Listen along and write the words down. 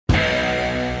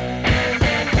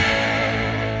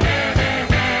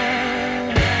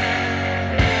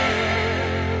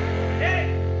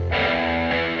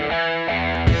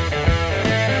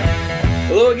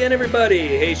again, everybody.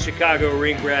 Hey, Chicago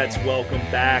Rink Rats. Welcome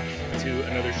back to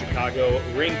another Chicago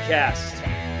Rinkcast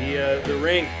via the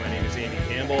rink. My name is Andy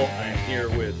Campbell. I'm here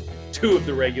with two of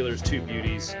the regulars, two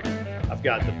beauties. I've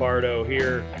got the Bardo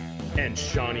here and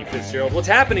Shawnee Fitzgerald. What's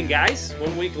happening, guys?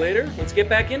 1 week later, let's get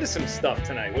back into some stuff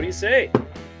tonight. What do you say?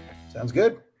 Sounds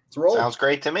good. Let's roll. Sounds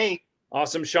great to me.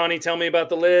 Awesome. Shawnee, tell me about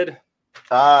the lid.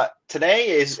 Today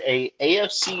is a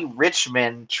AFC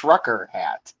Richmond trucker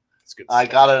hat. Good I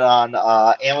stuff. got it on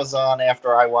Amazon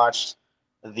after I watched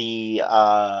the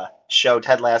show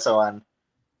Ted Lasso on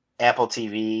Apple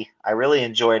TV. I really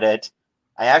enjoyed it.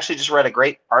 I actually just read a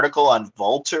great article on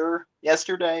Vulture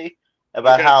yesterday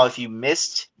about how if you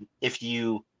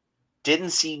didn't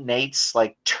see Nate's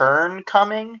turn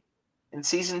coming in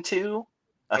season 2,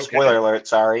 spoiler alert,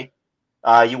 sorry,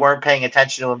 you weren't paying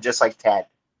attention to him just like Ted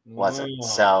wasn't.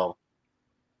 So,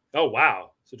 oh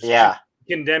wow, so just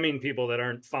condemning people that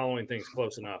aren't following things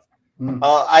close enough.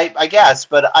 I guess,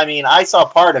 but I mean, I saw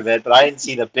part of it, but I didn't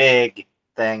see the big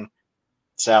thing.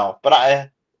 So, but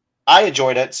I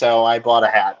enjoyed it, so I bought a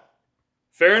hat.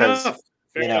 Fair enough.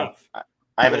 Fair enough.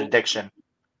 I have an addiction.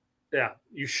 Yeah,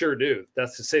 you sure do.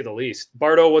 That's to say the least.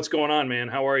 Bardo, what's going on, man?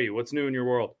 How are you? What's new in your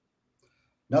world?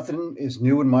 Nothing is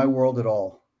new in my world at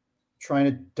all. Trying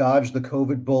to dodge the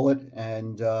COVID bullet,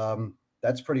 and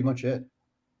that's pretty much it.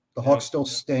 The Hawks still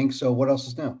stink, so what else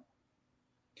is new?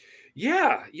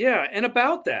 Yeah, and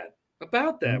about that,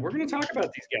 we're going to talk about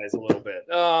these guys a little bit.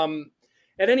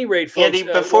 At any rate, folks. Andy,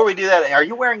 before we do that, are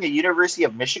you wearing a University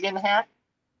of Michigan hat?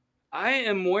 I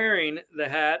am wearing the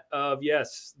hat of,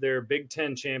 their Big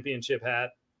Ten championship hat.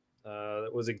 That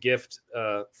was a gift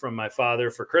from my father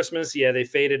for Christmas. Yeah, they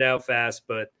faded out fast,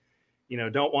 but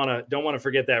don't want to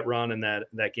forget that run and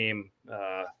that game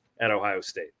at Ohio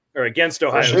State or against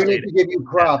Ohio State. I need to give you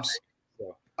props.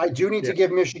 I do need to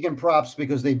give Michigan props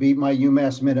because they beat my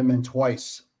UMass Minutemen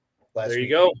twice last week. There you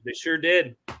go. They sure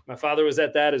did. My father was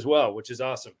at that as well, which is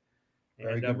awesome. And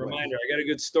a reminder, I got a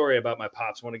good story about my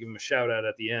pops. I want to give him a shout out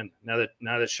at the end. Now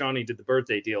that Shawnee did the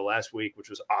birthday deal last week, which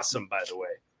was awesome, by the way.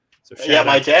 So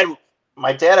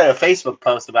my dad had a Facebook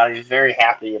post about it. He was very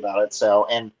happy about it. So,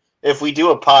 and if we do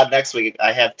a pod next week,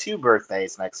 I have 2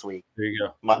 birthdays next week. There you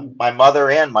go. My mother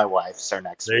and my wife's are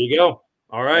next week. There you go.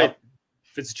 All right. Yep.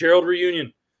 Fitzgerald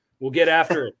reunion. We'll get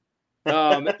after it.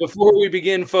 Before we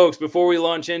begin, folks, before we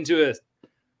launch into it,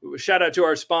 shout out to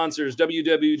our sponsors,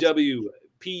 www.PUCK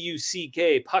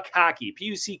Puck Hockey,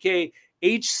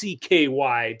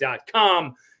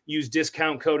 PUCKHCKY.com. Use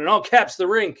discount code in all caps the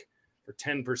rink for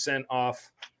 10%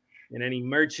 off in any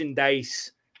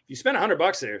merchandise. If you spend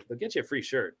 $100 there, they'll get you a free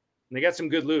shirt. And they got some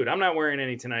good loot. I'm not wearing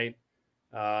any tonight,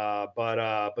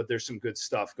 but there's some good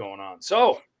stuff going on.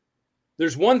 So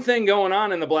there's one thing going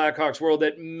on in the Blackhawks world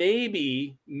that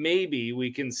maybe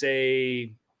we can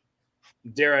say,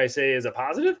 dare I say, is a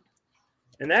positive.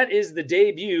 And that is the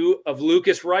debut of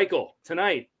Lukas Reichel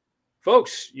tonight.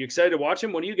 Folks, you excited to watch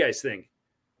him? What do you guys think?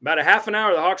 About a half an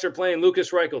hour, the Hawks are playing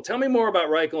Lukas Reichel. Tell me more about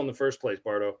Reichel in the first place,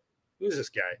 Bardo. Who's this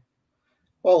guy?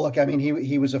 Well, look, I mean,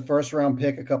 he was a first-round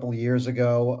pick a couple of years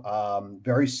ago.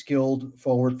 Very skilled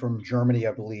forward from Germany,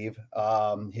 I believe.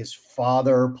 His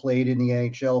father played in the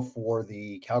NHL for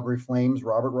the Calgary Flames,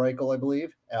 Robert Reichel, I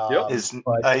believe. He's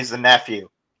the nephew.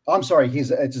 I'm sorry, it's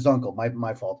his uncle.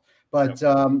 My fault. But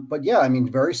yeah, I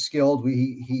mean, very skilled.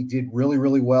 He did really,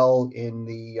 really well in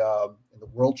the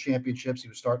World Championships. He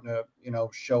was starting to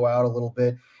show out a little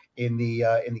bit in the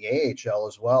AHL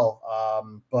as well.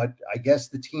 But I guess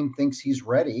the team thinks he's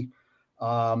ready.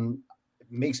 It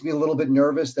makes me a little bit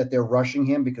nervous that they're rushing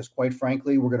him because, quite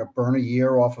frankly, we're going to burn a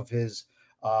year off of his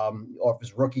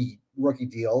rookie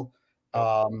deal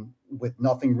with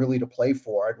nothing really to play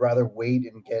for. I'd rather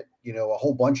wait and get a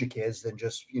whole bunch of kids than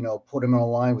just put him on a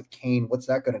line with Kane. What's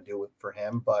that going to do for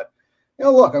him? But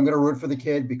look, I'm going to root for the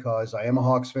kid because I am a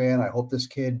Hawks fan. I hope this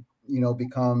kid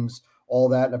becomes all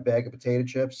that in a bag of potato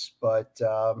chips, but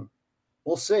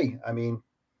we'll see. I mean,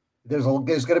 there's going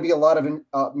to be a lot of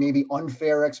maybe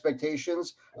unfair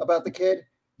expectations about the kid.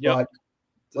 Yeah, but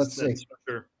let's see.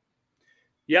 Sure.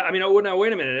 Yeah, I mean, now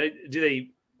wait a minute. Do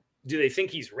they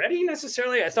think he's ready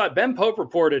necessarily? I thought Ben Pope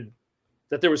reported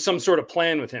that there was some sort of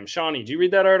plan with him. Shawnee, did you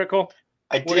read that article?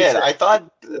 I did. I thought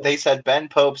they said Ben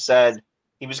Pope said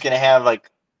he was going to have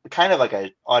kind of like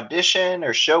an audition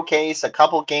or showcase, a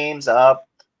couple games up.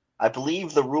 I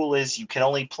believe the rule is you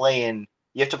have to play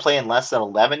in less than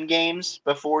 11 games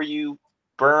before you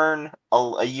burn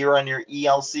a year on your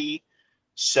ELC.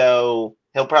 So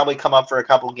he'll probably come up for a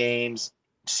couple games,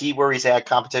 see where he's at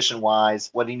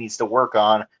competition-wise, what he needs to work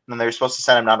on, and then they're supposed to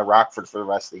send him down to Rockford for the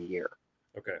rest of the year.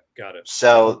 Okay, got it.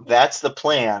 So that's the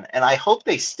plan, and I hope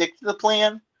they stick to the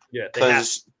plan. Yeah,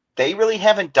 because they really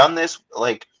haven't done this.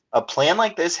 Like a plan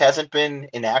like this hasn't been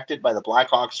enacted by the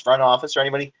Blackhawks front office or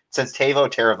anybody since Teuvo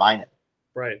Teravainen.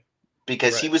 Right.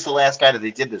 Because he was the last guy that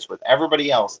they did this with.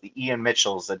 Everybody else, the Ian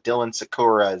Mitchells, the Dylan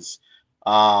Sakuras,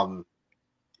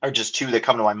 are just two that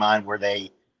come to my mind where the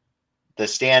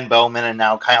Stan Bowman and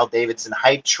now Kyle Davidson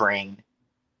hype train,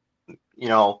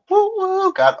 got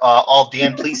all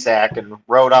Dan Plesac and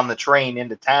rode on the train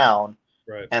into town.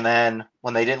 Right. And then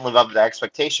when they didn't live up to the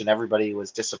expectation, everybody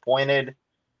was disappointed.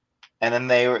 And then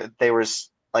they were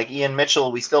like Ian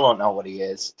Mitchell, we still don't know what he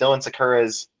is. Dylan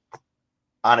Sakura's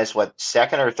on his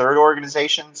second or third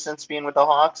organization since being with the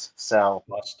Hawks. So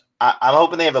I'm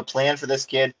hoping they have a plan for this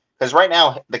kid because right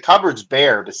now the cupboard's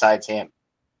bare besides him.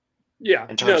 Yeah,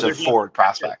 in terms of forward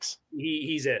prospects,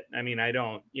 he's it. I mean, I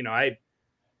don't,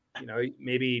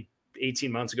 maybe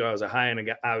 18 months ago I was high on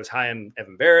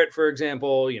Evan Barrett, for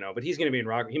example, but he's going to be in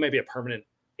Rock. He might be a permanent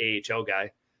AHL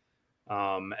guy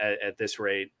at this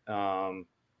rate. Regula,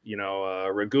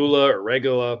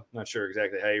 not sure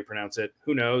exactly how you pronounce it.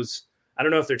 Who knows? I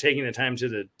don't know if they're taking the time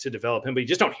to develop him, but you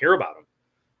just don't hear about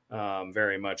him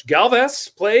very much.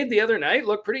 Galvez played the other night,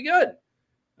 looked pretty good.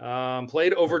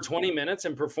 Played over 20 minutes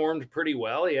and performed pretty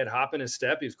well. He had hop in his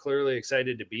step. He was clearly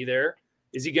excited to be there.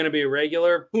 Is he going to be a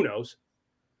regular? Who knows?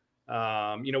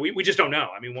 We just don't know.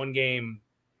 I mean, one game,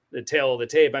 the tail of the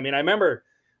tape. I mean, I remember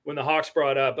when the Hawks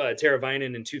brought up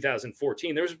Teravainen in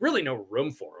 2014, there was really no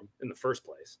room for him in the first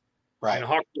place. Right. And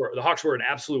the Hawks were an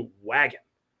absolute wagon.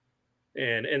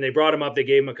 And they brought him up. They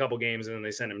gave him a couple games, and then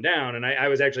they sent him down. And I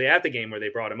was actually at the game where they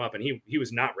brought him up, and he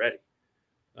was not ready.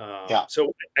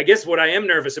 So I guess what I am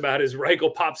nervous about is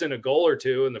Reichel pops in a goal or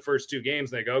two in the first two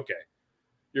games, and they go, okay,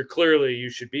 you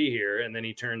should be here. And then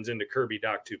he turns into Kirby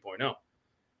Doc 2.0.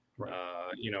 Right.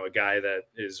 A guy that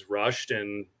is rushed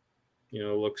and,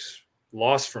 looks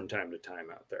lost from time to time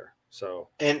out there. So,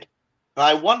 and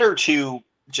I wonder too,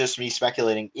 just me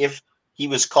speculating, if he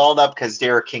was called up because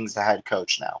Derek King's the head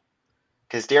coach now.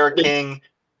 Because Derek King,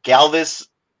 Galvez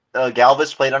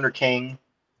played under King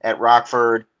at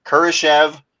Rockford.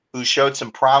 Kurashev, who showed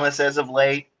some promise as of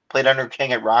late, played under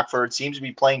King at Rockford, seems to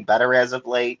be playing better as of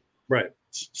late. Right.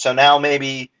 So now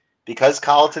maybe because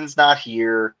Colleton's not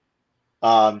here,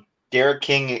 Derek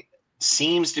King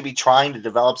seems to be trying to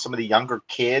develop some of the younger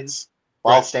kids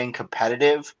while staying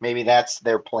competitive. Maybe that's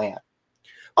their plan.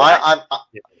 Well,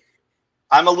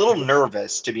 I'm a little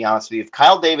nervous, to be honest with you. If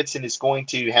Kyle Davidson is going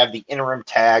to have the interim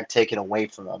tag taken away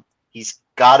from him, he's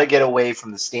got to get away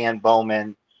from the Stan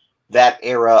Bowman, that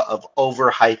era of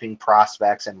overhyping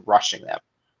prospects and rushing them.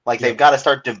 They've got to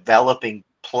start developing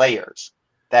players.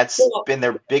 That's been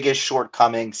their biggest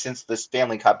shortcoming since the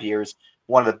Stanley Cup years.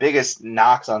 One of the biggest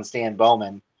knocks on Stan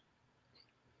Bowman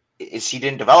is he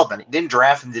didn't develop any. He didn't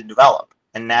draft and didn't develop.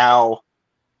 And now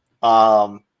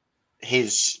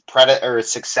his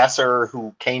successor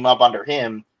who came up under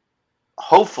him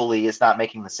hopefully is not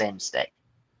making the same mistake.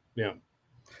 Yeah.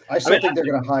 I still think they're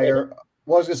going to hire.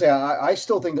 Well, I was going to say, I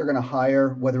still think they're going to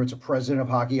hire, whether it's a president of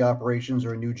hockey operations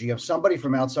or a new GM, somebody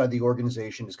from outside the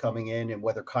organization is coming in, and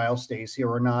whether Kyle stays here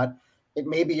or not, it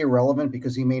may be irrelevant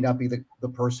because he may not be the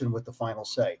person with the final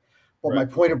say. But my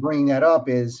point of bringing that up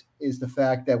is the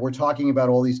fact that we're talking about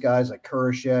all these guys like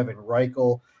Kurashev and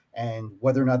Reichel and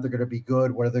whether or not they're going to be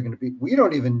good, whether they're going to be. We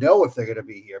don't even know if they're going to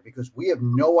be here because we have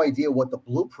no idea what the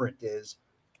blueprint is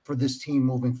for this team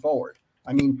moving forward.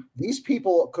 I mean, these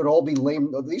people could all be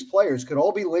lame. These players could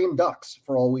all be lame ducks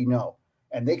for all we know,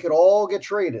 and they could all get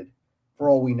traded for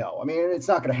all we know. I mean, it's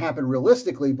not going to happen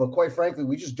realistically, but quite frankly,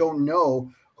 we just don't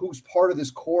know who's part of this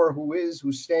core,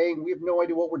 who's staying. We have no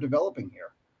idea what we're developing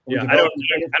here. I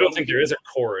don't think there is a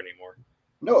core anymore.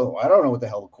 No, I don't know what the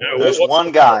hell the core is. There's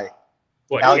one guy,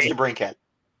 Alex DeBrincat.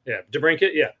 Yeah,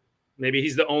 DeBrincat, yeah. Maybe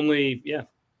he's the only,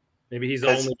 Maybe he's the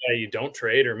only guy you don't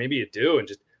trade, or maybe you do, and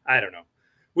just, I don't know.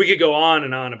 We could go on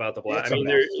and on about the Black. I mean,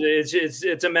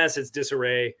 it's a mess. It's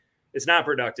disarray. It's not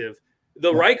productive.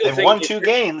 The Reichel thing. Won 2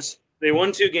 games. They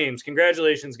won 2 games.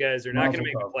 Congratulations, guys. They're not going to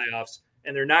make the playoffs,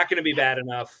 and they're not going to be bad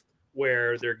enough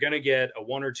where they're going to get a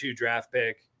 1 or 2 draft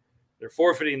pick. They're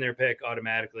forfeiting their pick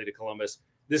automatically to Columbus.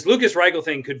 This Lucas Reichel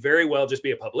thing could very well just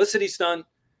be a publicity stunt,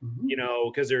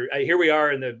 because here we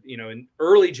are in in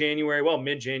early January,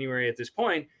 mid-January at this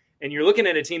point. And you're looking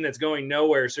at a team that's going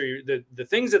nowhere. So the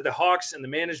things that the Hawks and the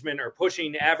management are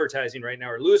pushing advertising right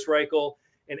now are Louis Reichel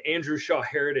and Andrew Shaw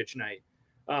Heritage Night.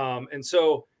 And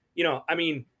so,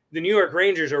 the New York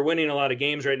Rangers are winning a lot of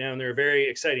games right now, and they're a very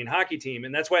exciting hockey team.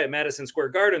 And that's why at Madison Square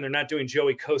Garden, they're not doing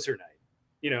Joey Kocur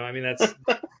Night. That's –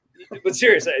 but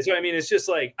seriously, so, it's just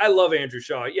I love Andrew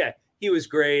Shaw. Yeah, he was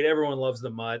great. Everyone loves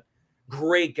the Mutt.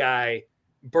 Great guy.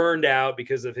 burned out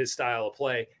because of his style of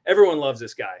play. Everyone loves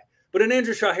this guy. But an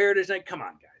Andrew Shaw Heritage Night, come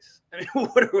on, guys.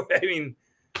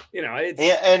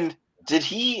 And did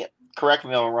he, correct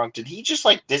me if I'm wrong, did he just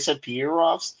like disappear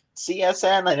off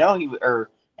CSN? I know or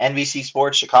NBC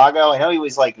Sports Chicago. I know he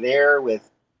was like there with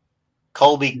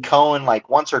Colby Cohen like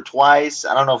once or twice.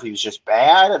 I don't know if he was just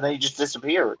bad and then he just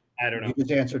disappeared. I don't know. He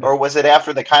just answered or was it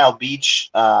after the Kyle Beach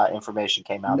information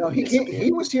came out? No,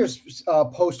 he was here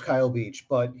post Kyle Beach,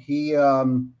 but he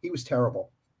was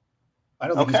terrible. I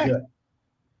don't think he's good.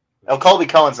 Oh, Colby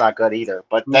Cohen's not good either,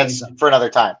 but that's for another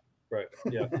time. Right.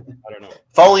 Yeah. I don't know.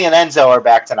 Foley and Enzo are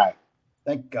back tonight.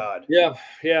 Thank God. Yeah.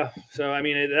 Yeah. So, I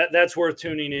mean, that's worth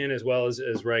tuning in as well as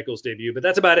Reichel's debut. But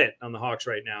that's about it on the Hawks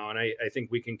right now. And I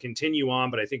think we can continue on,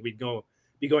 but I think we'd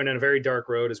be going down a very dark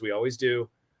road as we always do.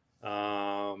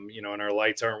 And our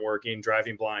lights aren't working,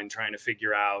 driving blind, trying to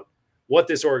figure out what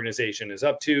this organization is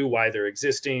up to, why they're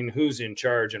existing, who's in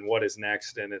charge, and what is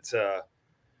next. And it's a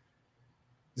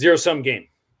zero-sum game.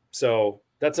 So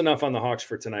that's enough on the Hawks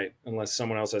for tonight, unless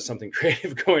someone else has something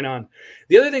creative going on.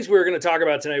 The other things we were going to talk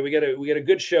about tonight, we got a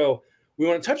good show. We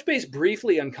want to touch base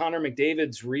briefly on Connor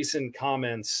McDavid's recent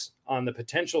comments on the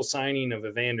potential signing of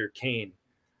Evander Kane.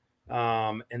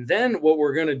 And then what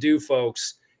we're going to do,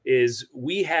 folks, is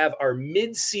we have our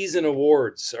mid-season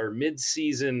awards, our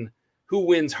mid-season who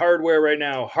wins hardware right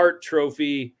now, Hart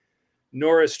Trophy,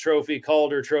 Norris Trophy,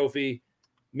 Calder Trophy,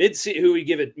 who we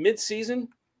give it mid-season.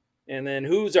 And then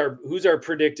who's our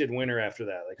predicted winner after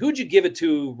that? Like, who'd you give it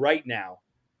to right now?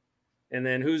 And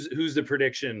then who's the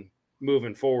prediction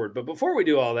moving forward? But before we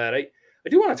do all that, I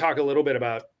do want to talk a little bit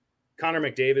about Connor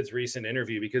McDavid's recent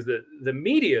interview, because the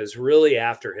media is really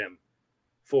after him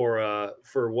for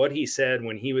what he said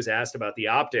when he was asked about the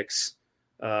optics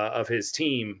of his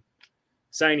team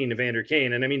signing Evander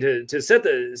Kane. And I mean, to set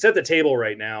the table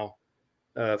right now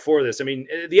for this, I mean,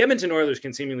 the Edmonton Oilers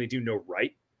can seemingly do no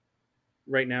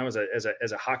right now as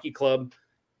a hockey club.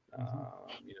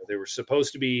 They were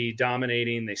supposed to be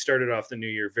dominating. They started off the new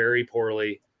year very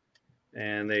poorly,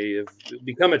 and they have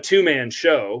become a two-man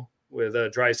show with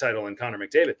Draisaitl and Connor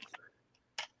McDavid.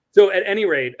 So at any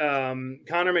rate,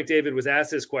 Connor McDavid was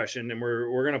asked this question, and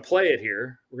we're going to play it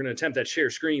here. We're going to attempt that share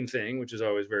screen thing, which is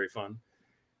always very fun.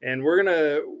 And we're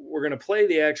going to play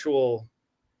the actual,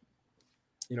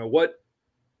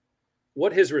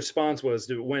 what his response was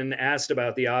when asked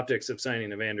about the optics of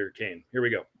signing Evander Kane. Here we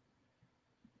go.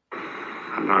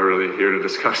 I'm not really here to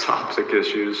discuss optic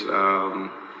issues.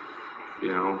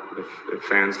 If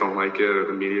fans don't like it or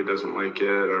the media doesn't like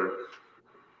it or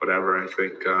whatever, I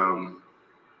think,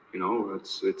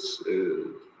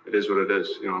 it is what it is.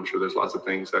 I'm sure there's lots of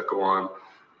things that go on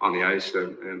the ice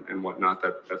and whatnot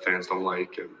that fans don't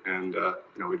like. And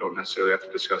we don't necessarily have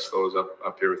to discuss those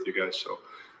up here with you guys. So,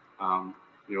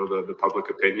 the public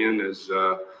opinion is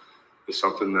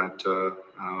something that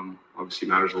obviously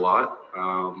matters a lot.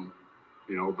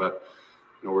 But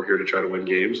we're here to try to win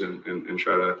games and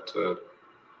try to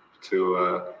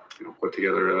put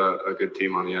together a good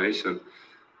team on the ice. And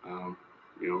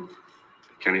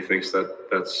Kenny thinks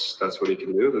that's what he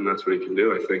can do, then that's what he can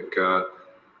do. I think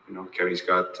Kenny's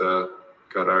got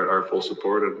our full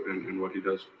support in what he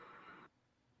does.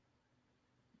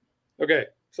 Okay,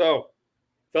 so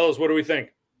fellas, what do we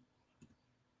think?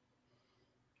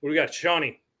 What do we got?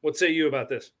 Shawnee, what say you about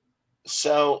this?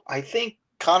 So I think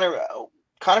Connor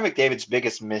McDavid's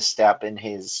biggest misstep in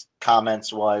his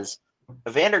comments was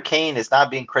Evander Kane is not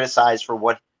being criticized for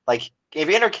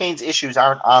Evander Kane's issues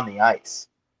aren't on the ice.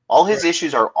 All his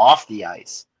issues are off the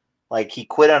ice. Like, he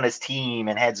quit on his team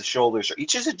and had the shoulders. He's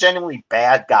just a genuinely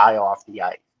bad guy off the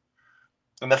ice.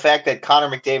 And the fact that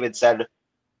Connor McDavid said,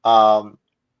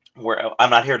 where I'm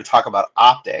not here to talk about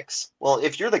optics. Well,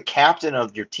 if you're the captain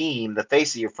of your team, the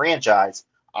face of your franchise,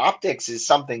 optics is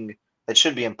something that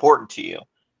should be important to you.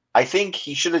 I think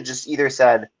he should have just either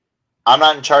said, I'm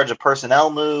not in charge of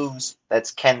personnel moves.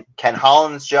 That's Ken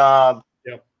Holland's job.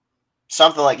 Yep.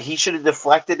 Something like he should have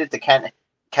deflected it to Ken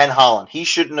Holland. He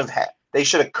shouldn't have had. They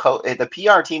should have the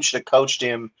PR team should have coached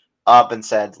him up and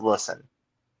said, listen,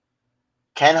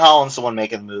 Ken Holland's the one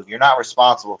making the move. You're not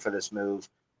responsible for this move.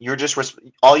 You're just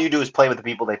all you do is play with the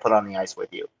people they put on the ice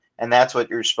with you, and that's what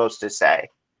you're supposed to say.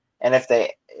 And if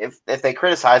they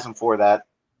criticize him for that,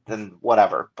 then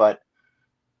whatever. But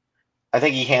I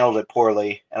think he handled it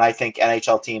poorly, and I think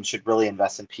NHL teams should really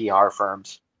invest in PR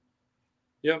firms.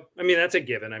 Yeah, I mean, that's a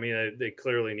given. I mean, they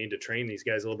clearly need to train these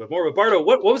guys a little bit more. But Bardo,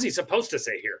 what was he supposed to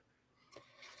say here?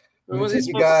 What was he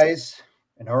supposed to say?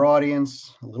 And our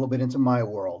audience a little bit into my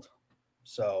world.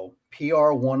 So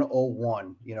PR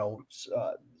 101,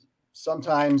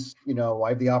 sometimes, I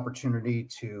have the opportunity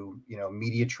to,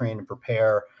 media train and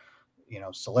prepare,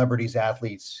 celebrities,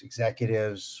 athletes,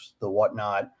 executives, the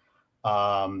whatnot.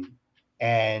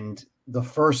 And the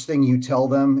first thing you tell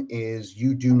them is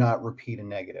you do not repeat a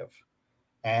negative.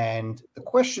 And the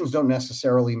questions don't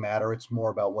necessarily matter. It's more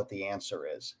about what the answer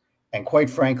is. And quite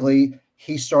frankly,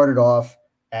 he started off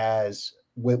as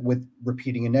with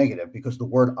repeating a negative because the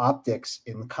word optics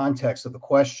in the context of the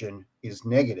question is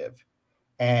negative.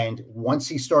 And once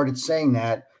he started saying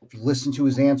that, if you listen to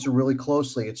his answer really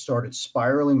closely, it started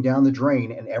spiraling down the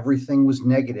drain and everything was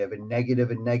negative and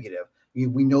negative and negative.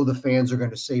 We know the fans are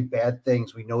going to say bad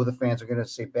things. We know the fans are going to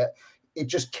say bad. It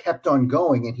just kept on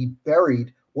going, and he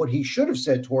buried what he should have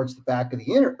said towards the back of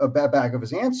the back of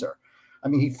his answer. I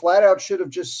mean, he flat out should have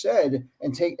just said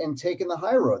and taken the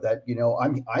high road that,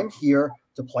 I'm here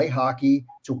to play hockey,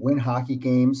 to win hockey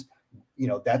games.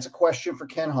 That's a question for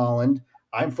Ken Holland.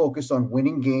 I'm focused on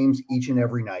winning games each and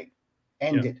every night.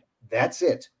 End it. That's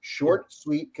it. Short,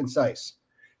 sweet, concise.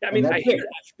 I mean, I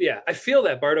feel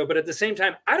that, Bardo, but at the same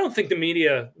time, I don't think the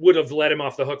media would have let him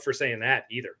off the hook for saying that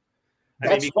either.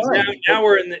 Now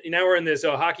we're in this.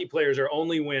 Hockey players are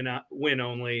only win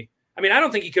only. I mean, I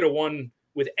don't think he could have won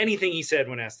with anything he said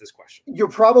when asked this question. You're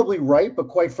probably right, but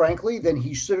quite frankly, then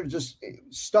he should have just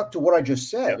stuck to what I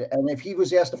just said. Yeah. And if he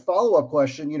was asked a follow-up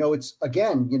question, it's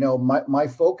again, my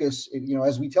focus.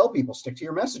 As we tell people, stick to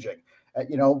your messaging.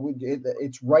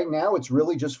 It's right now. It's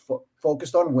really just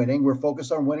focused on winning. We're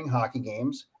focused on winning hockey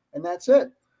games, and that's it.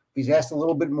 If he's asked a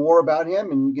little bit more about him,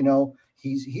 and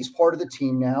he's part of the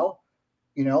team now,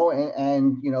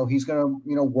 and he's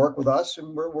gonna work with us,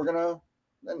 and we're gonna,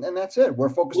 and that's it. We're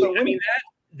focused on winning. I mean,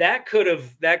 that could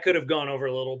have gone over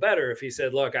a little better if he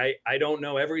said, "Look, I don't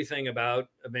know everything about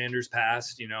Evander's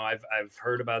past. I've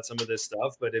heard about some of this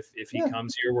stuff, but if he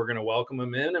comes here, we're going to welcome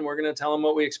him in, and we're going to tell him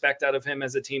what we expect out of him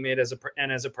as a teammate,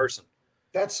 and as a person.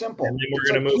 That's simple. And then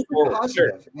we're going to move forward.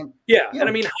 Sure. And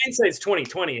I mean, hindsight's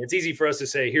 20/20. It's easy for us to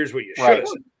say, "Here's what you should have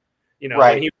said."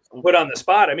 When he was put on the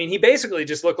spot. I mean, he basically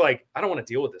just looked like, "I don't want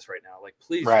to deal with this right now. Like,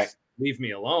 please." Just leave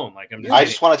me alone. Like I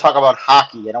just want to talk about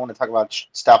hockey. I don't want to talk about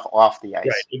stuff off the ice.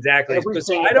 Right, exactly.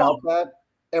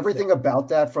 Everything about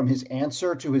that, from his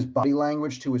answer to his body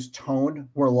language to his tone,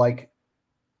 were like,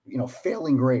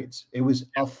 failing grades. It was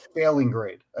a failing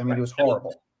grade. I mean, it was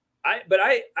horrible. At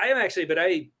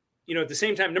the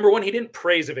same time, number one, he didn't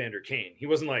praise Evander Kane. He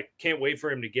wasn't like, can't wait for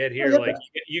him to get here. Like,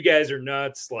 you guys are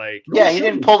nuts. Like, he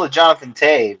didn't pull the Jonathan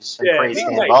Taves and praise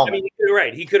Stan Bowman. I mean,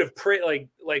 he could have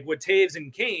like what Taves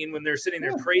and Kane when they're sitting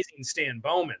there praising Stan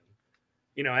Bowman,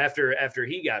 after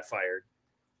he got fired.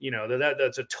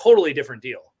 That's a totally different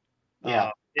deal.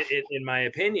 Yeah, in my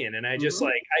opinion. And I just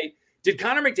did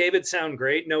Connor McDavid sound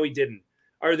great? No, he didn't.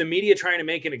 Are the media trying to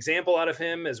make an example out of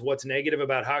him as what's negative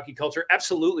about hockey culture?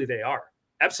 Absolutely, they are.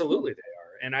 Absolutely, they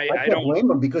are. And I don't blame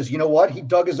him, because you know what? He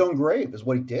dug his own grave, is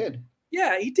what he did.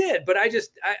 Yeah, he did. But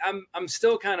I'm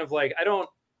still kind of like, I don't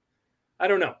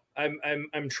know.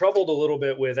 I'm troubled a little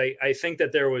bit with. I think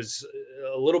that there was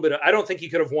a little bit of. I don't think he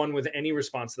could have won with any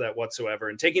response to that whatsoever.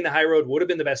 And taking the high road would have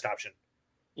been the best option.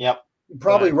 Yep,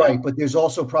 probably right. But there's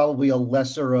also probably a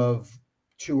lesser of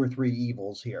 2 or 3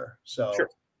 evils here. So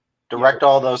direct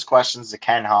all those questions to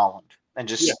Ken Holland and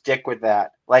just stick with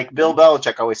that. Like Bill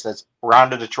Belichick always says, "We're on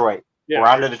to Detroit. We're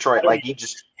on to Detroit." Like he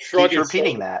just keeps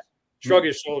repeating that. Shrug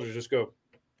his shoulders. Just go.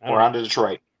 We're on to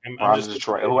Detroit. We're on to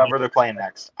Detroit. Whoever they're playing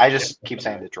next. I just keep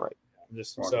saying Detroit.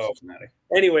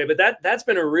 Anyway, but that's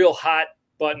been a real hot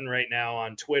button right now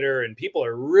on Twitter, and people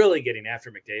are really getting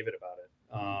after McDavid about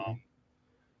it.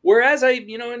 Whereas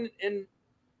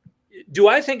do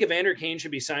I think Evander Kane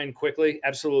should be signed quickly?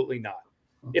 Absolutely not.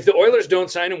 If the Oilers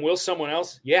don't sign him, will someone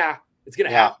else? Yeah, it's going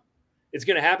to happen. It's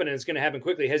going to happen, and it's going to happen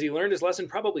quickly. Has he learned his lesson?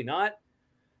 Probably not.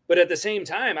 But at the same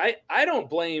time, I don't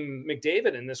blame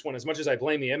McDavid in this one as much as I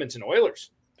blame the Edmonton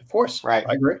Oilers. Of course. Right.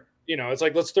 I agree. It's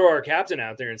like, let's throw our captain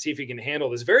out there and see if he can handle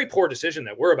this very poor decision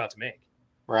that we're about to make.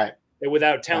 Right.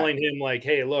 Without telling him like,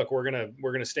 hey, look, we're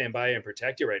gonna stand by you and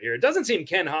protect you right here. It doesn't seem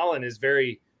Ken Holland is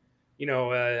very,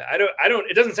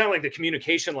 it doesn't sound like the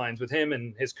communication lines with him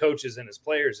and his coaches and his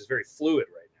players is very fluid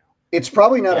right now. It's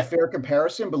probably not a fair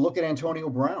comparison, but look at Antonio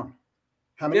Brown.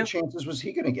 How many chances was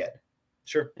he going to get?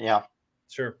 Sure. Yeah.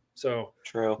 Sure. So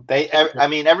true.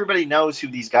 Everybody knows who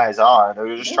these guys are.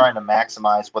 They're just trying to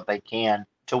maximize what they can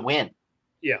to win.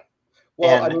 Yeah.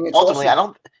 Well, ultimately,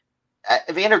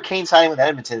 Evander Kane signing with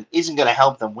Edmonton isn't going to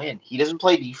help them win. He doesn't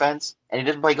play defense and he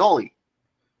doesn't play goalie.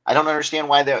 I don't understand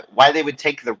why they would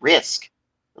take the risk,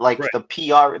 the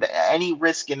PR, any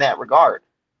risk in that regard.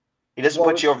 He doesn't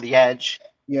put you over the edge.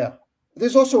 Yeah.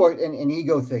 There's also an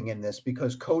ego thing in this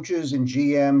because coaches and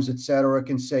GMs, et cetera,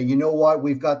 can say, you know what,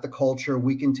 we've got the culture,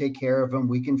 we can take care of them,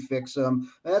 we can fix them,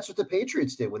 and that's what the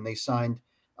Patriots did when they signed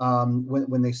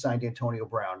when they signed Antonio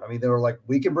Brown. I mean, they were like,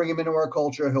 we can bring him into our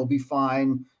culture, he'll be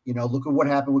fine. You know, look at what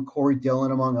happened with Corey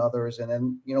Dillon, among others, and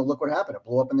then look what happened. It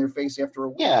blew up in their face after a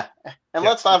week. Yeah, and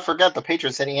let's not forget the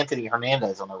Patriots had Anthony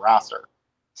Hernandez on the roster.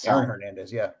 So, Aaron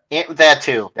Hernandez, yeah, that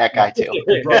too, that guy too.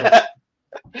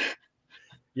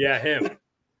 Yeah, him.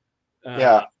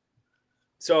 Yeah.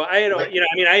 So I don't, I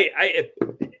mean,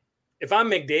 if I'm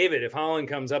McDavid, if Holland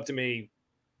comes up to me,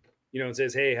 and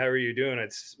says, "Hey, how are you doing?"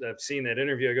 I've seen that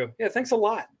interview. I go, "Yeah, thanks a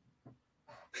lot.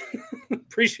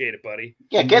 Appreciate it, buddy."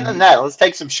 Yeah, get in the net. Let's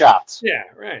take some shots. Yeah,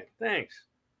 right. Thanks.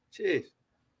 Jeez.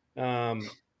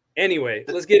 Anyway,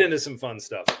 let's get into some fun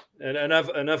stuff. And enough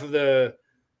of the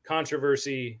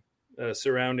controversy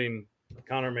surrounding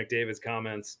Connor McDavid's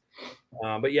comments.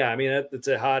 But yeah, I mean, it's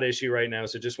a hot issue right now.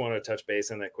 So just want to touch base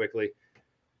on that quickly.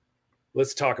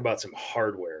 Let's talk about some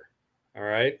hardware. All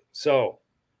right. So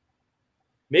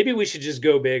maybe we should just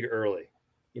go big early.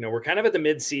 We're kind of at the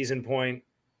mid-season point.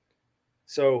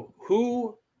 So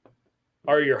who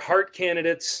are your Hart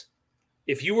candidates?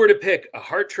 If you were to pick a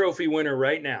Hart Trophy winner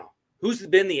right now, who's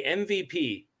been the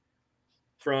MVP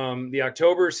from the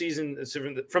October season,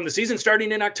 from the season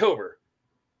starting in October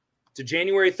to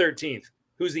January 13th?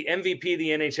 Who's the MVP of the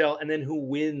NHL, and then who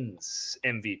wins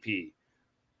MVP?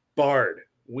 Bard,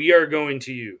 we are going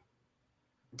to you.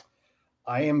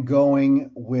 I am going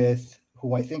with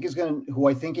who I think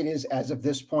it is as of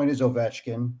this point is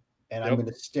Ovechkin, and I'm going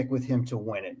to stick with him to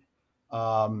win it.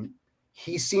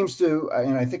 He seems to,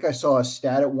 and I think I saw a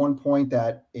stat at one point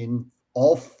that in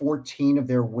all 14 of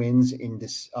their wins in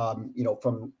this,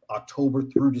 from October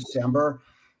through December,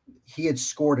 he had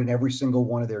scored in every single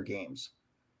one of their games.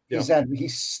 Yeah.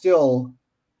 He's still,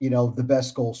 the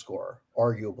best goal scorer,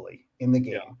 arguably, in the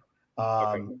game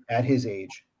at his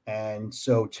age. And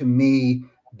so to me,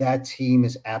 that team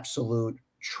is absolute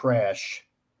trash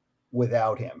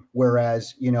without him.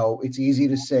 Whereas, it's easy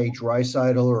to say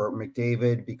Draisaitl or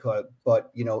McDavid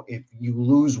but if you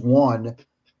lose one,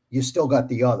 you still got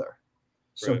the other.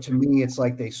 So to me, it's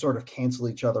like they sort of cancel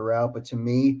each other out. But to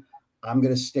me, I'm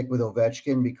going to stick with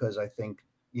Ovechkin because I think,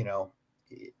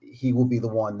 he will be the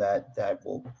one that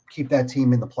will keep that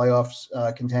team in the playoffs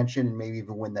contention and maybe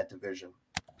even win that division.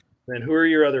 Then who are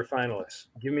your other finalists?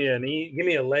 Give me a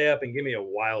layup and give me a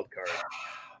wild card.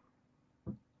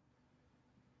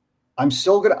 I'm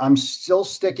still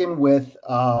sticking with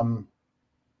I'm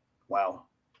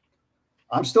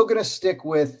still going to stick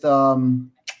with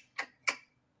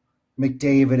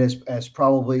McDavid as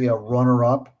probably a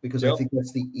runner-up because I think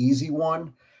that's the easy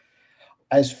one.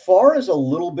 As far as a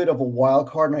little bit of a wild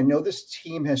card, and I know this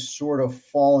team has sort of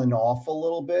fallen off a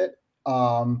little bit,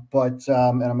 but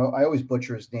I always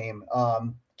butcher his name.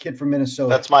 Kid from Minnesota.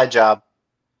 That's my job.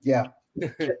 Yeah.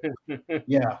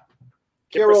 Yeah.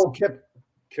 Kirill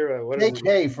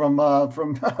KK from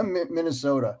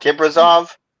Minnesota.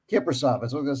 Kiprazov. That's what I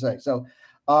was going to say. So,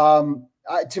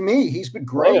 to me, he's been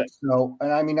great. So,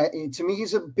 and I mean, to me,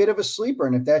 he's a bit of a sleeper.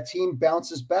 And if that team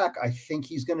bounces back, I think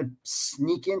he's going to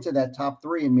sneak into that top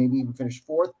three and maybe even finish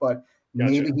fourth. But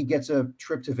maybe he gets a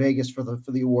trip to Vegas for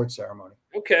the award ceremony.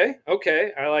 Okay,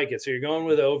 I like it. So you're going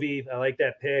with Ovi. I like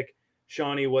that pick.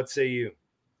 Shawnee, what say you?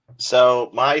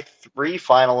 So my three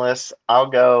finalists, I'll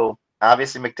go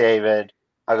obviously McDavid.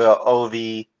 I'll go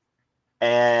Ovi,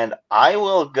 and I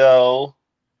will go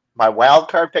my wild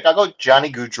card pick. I'll go Johnny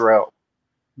Gaudreau.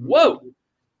 Whoa.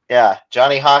 Yeah,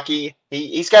 Johnny Hockey.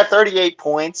 He's got 38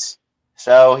 points,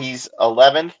 so he's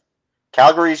 11th.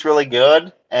 Calgary's really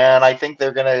good, and I think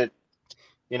they're gonna,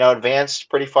 advance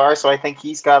pretty far. So I think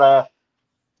he's my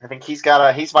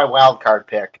wild card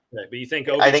pick. Right, but you think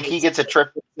I think he gets a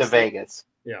trip to Vegas.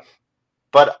 Yeah.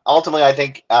 But ultimately, I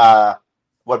think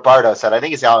what Bardo said. I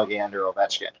think it's Alexander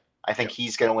Ovechkin. I think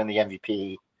he's going to win the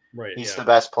MVP. Right. He's the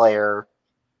best player.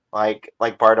 Like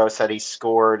Bardo said, he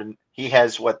scored, and he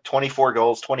has 24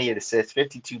 goals, 28 assists,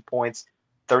 52 points,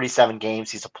 37 games.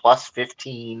 He's a plus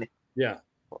 15. Yeah.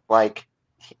 Like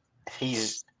he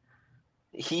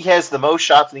has the most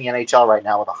shots in the NHL right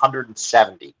now with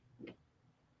 170.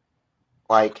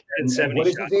 Like, what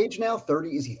is his age now? 30?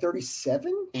 Is he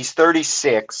 37? He's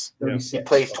 36. 36. He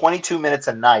plays 22 minutes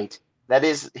a night.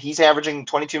 He's averaging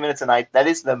 22 minutes a night. That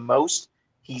is the most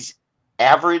he's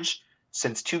averaged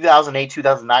since 2008,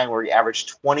 2009, where he averaged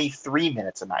 23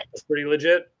 minutes a night. That's pretty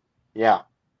legit. Yeah.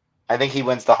 I think he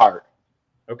wins the Hart.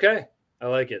 Okay. I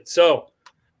like it. So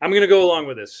I'm going to go along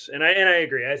with this. And I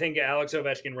agree. I think Alex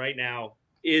Ovechkin right now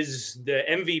is the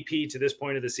MVP to this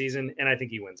point of the season, and I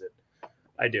think he wins it.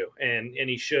 I do. And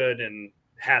he should, and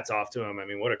hats off to him. I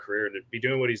mean, what a career to be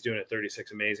doing what he's doing at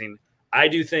 36. Amazing. I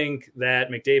do think that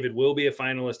McDavid will be a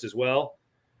finalist as well.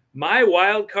 My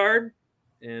wild card,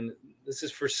 and this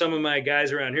is for some of my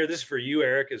guys around here. This is for you,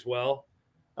 Eric, as well.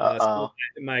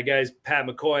 My guys, Pat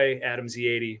McCoy, Adam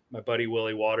Z80, my buddy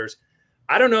Willie Waters.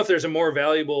 I don't know if there's a more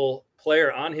valuable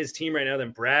player on his team right now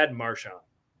than Brad Marchand.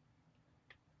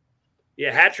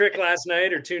 Yeah, hat trick last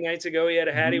night or 2 nights ago. He had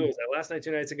a hat. Was that last night,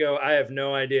 2 nights ago? I have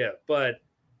no idea. But,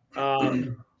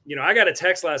 I got a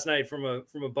text last night from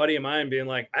a buddy of mine being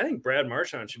like, I think Brad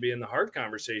Marchand should be in the Hart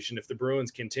conversation if the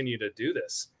Bruins continue to do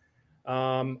this.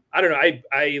 I don't know.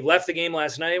 I left the game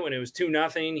last night when it was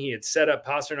 2-0. He had set up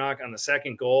Pastrnak on the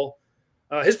second goal.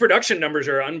 His production numbers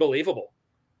are unbelievable.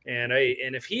 And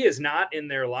if he is not in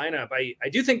their lineup, I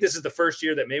do think this is the first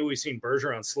year that maybe we've seen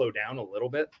Bergeron slow down a little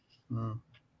bit.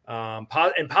 And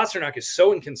Pastrnak is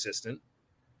so inconsistent.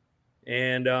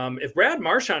 And if Brad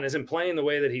Marchand isn't playing the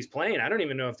way that he's playing, I don't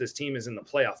even know if this team is in the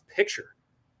playoff picture.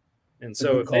 And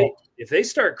so if they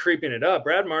start creeping it up,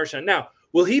 Brad Marchand, now,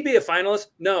 will he be a finalist?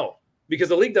 No, because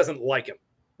the league doesn't like him.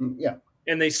 Yeah.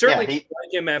 And they certainly don't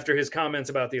like him after his comments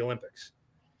about the Olympics.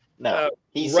 No,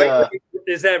 he's right.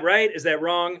 Is that right? Is that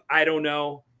wrong? I don't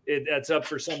know. That's up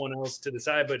for someone else to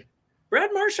decide. But Brad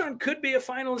Marchand could be a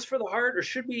finalist for the Hart, or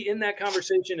should be in that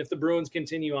conversation if the Bruins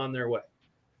continue on their way.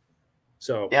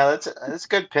 So yeah, that's a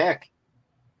good pick.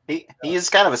 He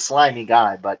is kind of a slimy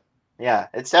guy, but yeah,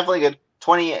 it's definitely good.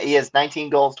 He has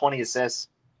 19 goals, 20 assists.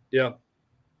 Yeah,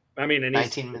 I mean, and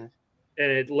 19 minutes.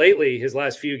 And lately, his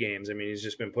last few games, I mean, he's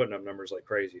just been putting up numbers like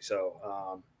crazy.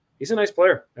 So he's a nice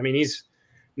player. I mean, he's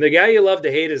the guy you love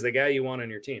to hate is the guy you want on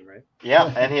your team, right?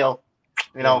 Yeah, and he'll,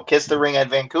 kiss the ring at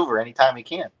Vancouver anytime he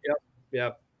can.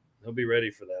 Yep. He'll be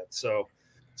ready for that. So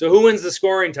who wins the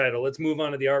scoring title? Let's move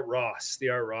on to the Art Ross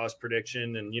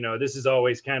prediction. And this is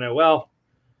always kind of,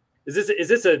 is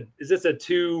this a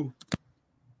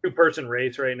two-person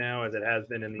race right now, as it has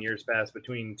been in the years past,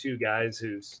 between two guys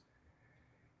whose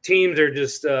teams are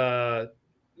just in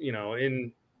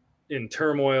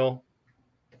turmoil,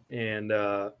 and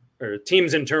or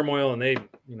teams in turmoil, and they,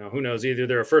 who knows, either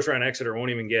they're a first-round exit or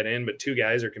won't even get in, but two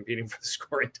guys are competing for the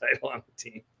scoring title on the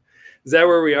team. Is that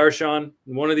where we are, Sean?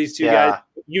 One of these two guys?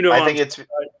 I think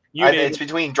it's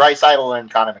between Draisaitl and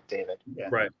Connor McDavid. Yeah.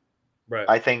 Right.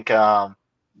 I think,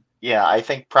 I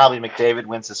think probably McDavid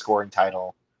wins the scoring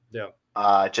title. Yeah.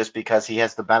 Just because he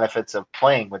has the benefits of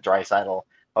playing with Draisaitl.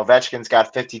 Ovechkin's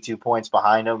got 52 points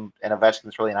behind him, and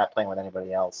Ovechkin's really not playing with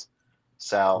anybody else.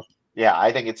 So, yeah,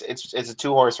 I think it's a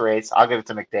 2-horse race. I'll give it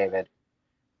to McDavid.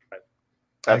 Right.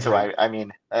 That's who I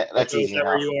mean. That's easy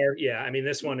enough. You are. Yeah, I mean,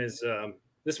 this one's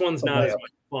not as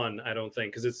much fun, I don't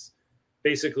think, because it's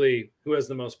basically who has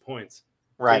the most points.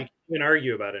 Right. So you can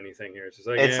argue about anything here. It's just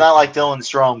like, it's not like Dylan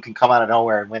Strome can come out of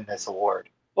nowhere and win this award.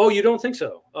 Oh, you don't think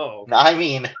so? Oh, okay. I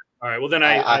mean, all right. Well, then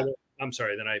I'm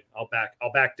sorry. Then I'll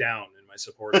back down in my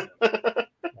support of him.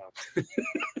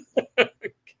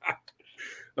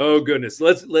 Oh goodness.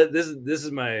 This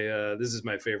is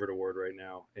my favorite award right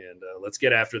now, and let's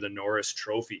get after the Norris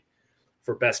Trophy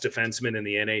for best defenseman in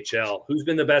the NHL. Who's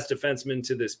been the best defenseman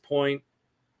to this point?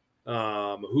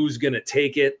 Who's going to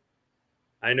take it?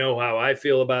 I know how I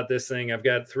feel about this thing. I've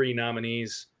got 3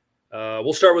 nominees.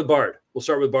 We'll start with Bard.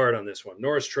 On this one.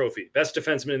 Norris Trophy, best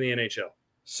defenseman in the NHL.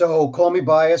 So call me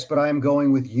biased, but I am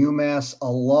going with UMass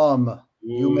alum,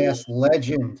 UMass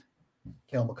legend,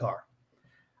 Cale Makar.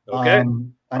 Okay.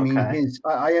 I mean,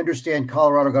 I understand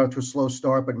Colorado got off to a slow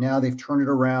start, but now they've turned it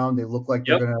around. They look like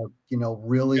they're going to,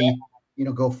 really,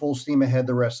 go full steam ahead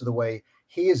the rest of the way.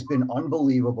 He has been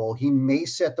unbelievable. He may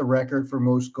set the record for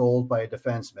most goals by a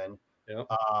defenseman. Yep.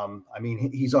 I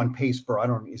mean, he's on pace for,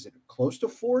 is it close to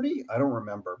 40? I don't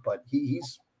remember, but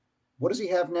he's, what does he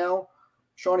have now?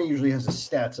 Shawnee usually has his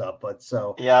stats up, but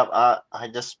so. Yeah, I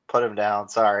just put him down.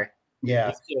 Sorry.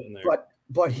 Yeah.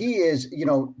 But he is,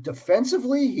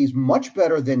 defensively, he's much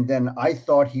better than I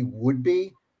thought he would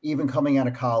be, even coming out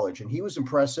of college. And he was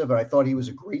impressive. And I thought he was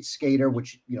a great skater,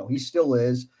 which, he still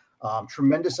is.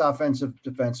 Tremendous offensive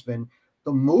defenseman.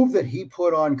 The move that he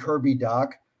put on Kirby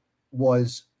Dach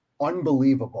was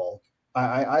unbelievable.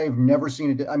 I've never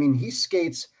seen it. I mean, he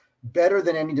skates better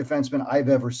than any defenseman I've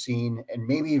ever seen, and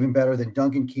maybe even better than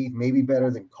Duncan Keith, maybe better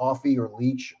than Coffey or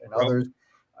Leach and others.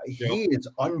 He is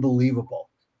unbelievable.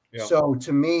 Yeah. So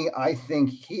to me, I think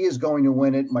he is going to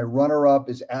win it. My runner-up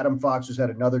is Adam Fox, who's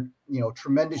had another,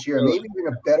 tremendous year, maybe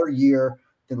even a better year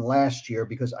than last year,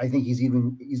 because I think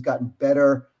he's gotten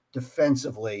better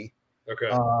defensively.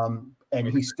 Okay. And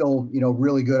he's still,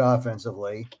 really good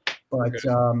offensively.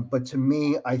 But to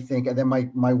me, I think, and then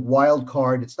my wild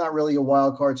card, it's not really a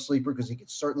wild card sleeper because he could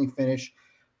certainly finish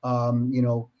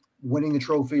winning the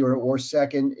trophy or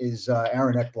second is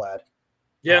Aaron Ekblad.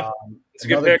 Yeah, it's a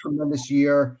good another pick. tremendous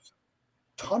year.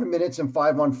 Ton of minutes in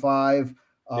 5-on-5.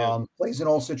 Plays in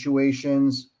all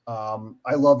situations.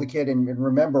 I love the kid, and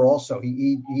remember also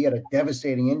he had a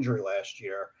devastating injury last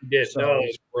year. He did. So,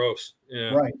 it's gross.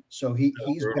 Yeah. Right. So he's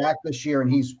back this year,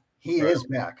 and he Right. is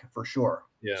back for sure.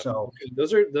 Yeah. So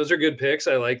those are good picks.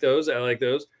 I like those.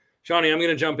 Shawnee, I'm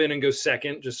going to jump in and go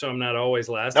second, just so I'm not always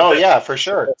last. Oh yeah, for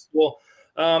sure. That's cool.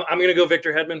 I'm going to go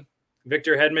Victor Hedman.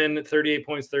 Victor Hedman, 38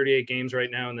 points, 38 games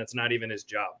right now, and that's not even his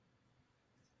job.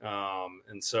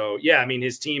 And so, yeah, I mean,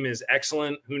 his team is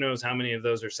excellent. Who knows how many of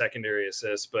those are secondary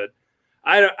assists, but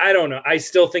I don't know. I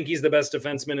still think he's the best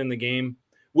defenseman in the game.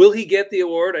 Will he get the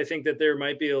award? I think that there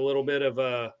might be a little bit of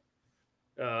a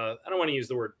I don't want to use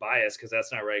the word bias because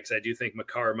that's not right, because I do think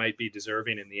Makar might be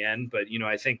deserving in the end. But,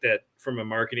 I think that from a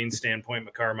marketing standpoint,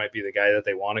 Makar might be the guy that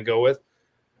they want to go with.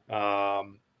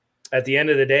 At the end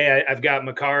of the day, I've got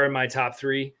Makar in my top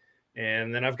three,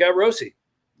 and then I've got Rossi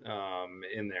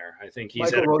in there. I think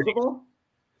he's Michael Roosevelt?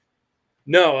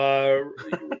 No,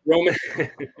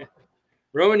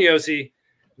 Roman Josi,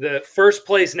 the first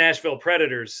place Nashville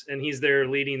Predators, and he's their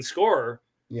leading scorer.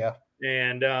 Yeah.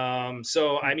 And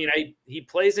so, I mean, he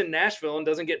plays in Nashville and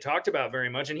doesn't get talked about very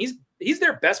much, and he's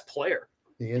their best player.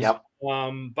 He is. Yep.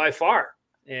 By far.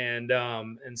 And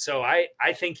so I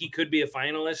think he could be a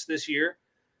finalist this year.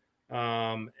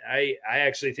 I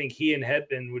actually think he and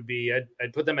Hedman would be,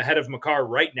 I'd put them ahead of Makar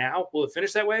right now. Will it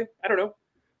finish that way? I don't know.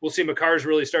 We'll see. Makar's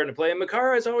really starting to play, and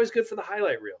Makar is always good for the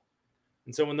highlight reel.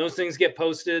 And so when those things get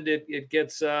posted, it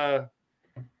gets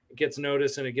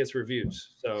noticed and it gets reviews.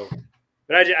 So,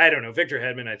 but I don't know. Victor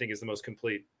Hedman, I think, is the most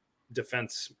complete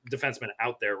defenseman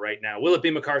out there right now. Will it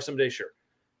be Makar someday? Sure.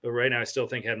 But right now, I still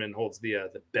think Hedman holds the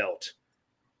belt.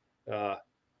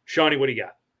 Shawnee, what do you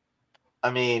got?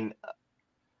 I mean,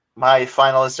 my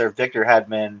finalists are Victor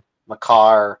Hedman,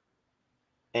 Makar,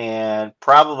 and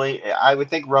probably I would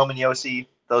think Roman Josi.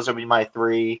 Those would be my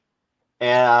three.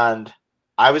 And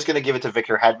I was going to give it to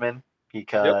Victor Hedman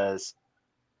because,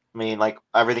 I mean, like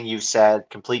everything you said,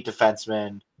 complete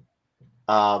defenseman.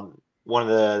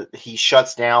 He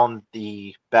shuts down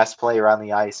the best player on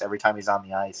the ice every time he's on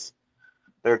the ice.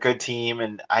 They're a good team,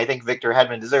 and I think Victor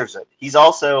Hedman deserves it. He's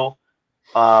also,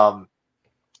 fancy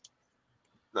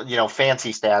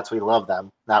stats. We love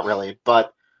them. Not really,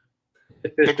 but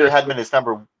Victor Hedman is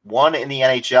number 1 in the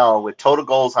NHL with total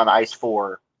goals on ice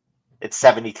for. It's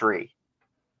 73.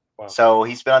 Wow. So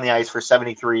he's been on the ice for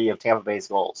 73 of Tampa Bay's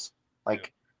goals.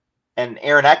 And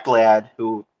Aaron Ekblad,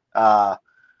 who I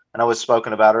know was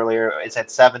spoken about earlier, is at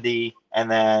 70, and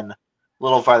then a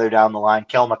little farther down the line,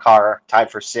 Kel Makar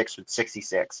tied for 6 with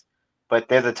 66. But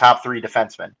they're the top 3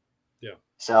 defensemen. Yeah.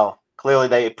 So clearly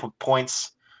they put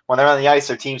points when they're on the ice.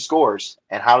 Their team scores,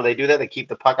 and how do they do that? They keep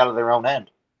the puck out of their own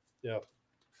end. Yeah.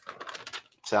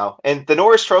 So, and the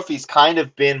Norris Trophy's kind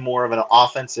of been more of an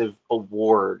offensive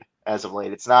award as of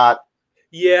late. It's not.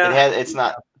 Yeah. It's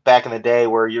not back in the day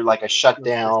where you're like a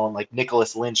shutdown, like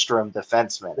Nicholas Lindstrom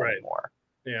defenseman anymore.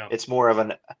 Yeah. It's more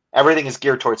of everything is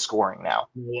geared towards scoring now.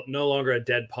 No longer a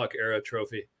dead puck era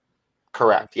trophy.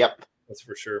 Correct. Yep. That's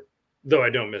for sure. Though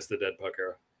I don't miss the dead puck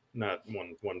era. Not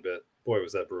one bit. Boy,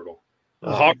 was that brutal.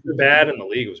 The Hawks were bad and the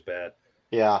league was bad.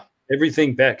 Yeah.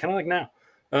 Everything bad. Kind of like now.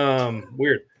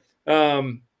 Weird.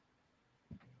 All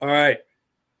right.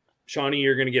 Shawnee,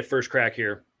 you're going to get first crack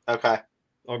here. Okay.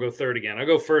 I'll go third again. I'll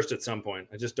go first at some point.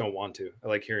 I just don't want to. I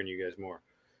like hearing you guys more.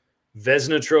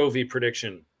 Vezina Trophy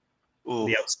prediction. Ooh.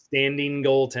 The outstanding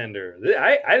goaltender.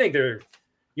 I think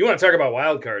you want to talk about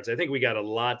wild cards. I think we got a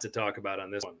lot to talk about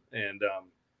on this one. And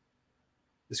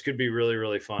this could be really,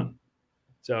 really fun.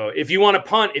 So if you want to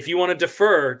punt, if you want to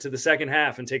defer to the second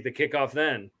half and take the kickoff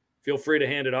then, feel free to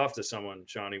hand it off to someone,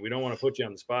 Shawnee. We don't want to put you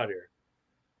on the spot here.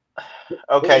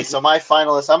 Okay, so my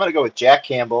finalists, I'm going to go with Jack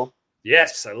Campbell.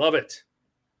 Yes, I love it.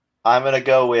 I'm going to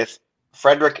go with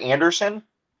Frederik Andersen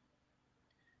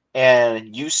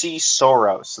and UC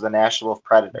Soros, so the Nashville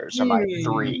Predators are my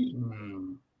 3.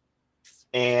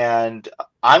 And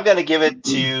I'm going to give it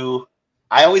to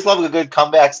 – I always love a good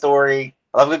comeback story.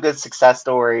 I love a good success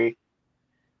story.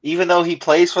 Even though he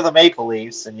plays for the Maple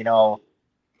Leafs and,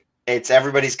 it's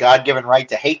everybody's God-given right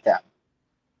to hate them,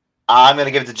 I'm going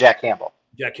to give it to Jack Campbell.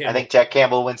 I think Jack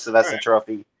Campbell wins the Vezina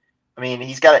Trophy. I mean,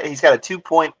 he's got a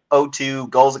 2.02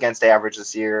 goals against average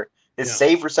this year. His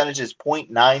save percentage is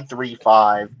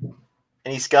 .935,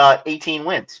 and he's got 18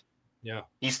 wins. Yeah,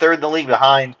 he's third in the league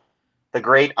behind the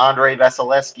great Andrei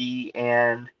Vasilevsky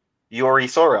and Yuri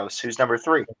Soros, who's number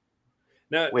 3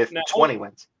 with 20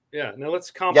 wins. Yeah, now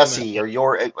let's compliment Yossi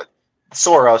or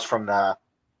Soros from the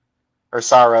Or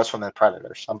Saros from the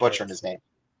Predators. I'm butchering his name.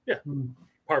 Yeah,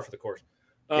 par for the course.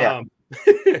 Yeah.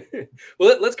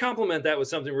 Well, let's compliment that with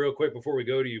something real quick before we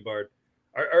go to you, Bard.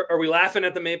 Are we laughing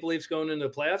at the Maple Leafs going into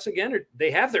the playoffs again? Or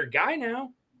they have their guy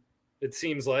now, it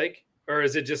seems like. Or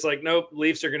is it just like, nope,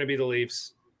 Leafs are going to be the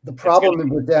Leafs? The problem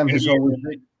with them has always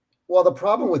been, well, the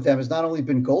problem with them has not only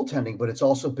been goaltending, but it's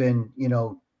also been,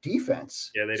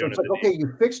 defense. Yeah, they so don't it's have like, okay,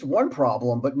 you fixed one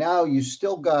problem, but now you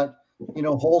still got,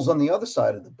 holes on the other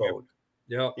side of the boat.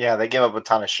 Yeah, they give up a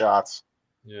ton of shots.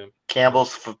 Yeah.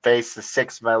 Campbell's faced the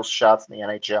 6th most shots in the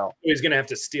NHL. He's going to have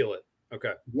to steal it.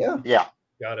 Okay. Yeah. Yeah.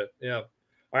 Got it. Yeah.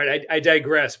 All right. I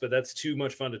digress, but that's too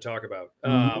much fun to talk about.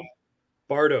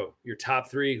 Bardo, your top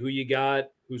 3, who you got?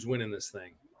 Who's winning this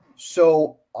thing?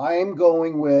 So I'm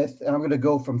going with, and I'm going to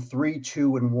go from 3,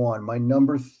 2, and 1. My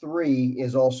number 3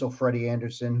 is also Freddie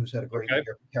Anderson, who's had a great year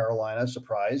for Carolina.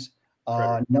 Surprise.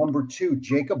 Number 2,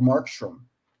 Jacob Markstrom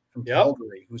from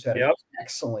Calgary, who's had an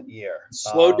excellent year.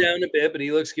 Slowed down a bit, but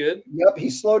he looks good. Yep, he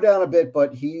slowed down a bit,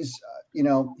 but he's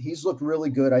looked really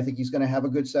good. I think he's going to have a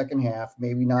good second half.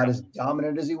 Maybe not as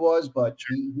dominant as he was, but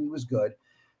he was good.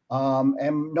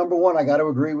 And number 1, I got to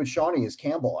agree with Shawnee, is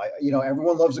Campbell.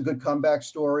 Everyone loves a good comeback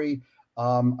story.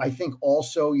 I think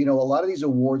also, a lot of these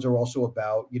awards are also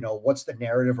about, what's the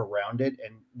narrative around it.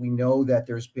 And we know that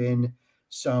there's been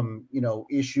some,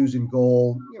 issues in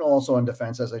goal, also on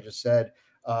defense, as I just said,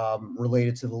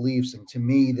 related to the Leafs. And to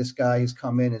me, this guy has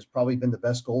come in, has probably been the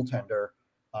best goaltender,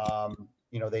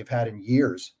 they've had in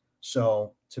years.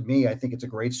 So to me, I think it's a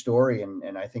great story,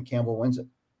 and I think Campbell wins it.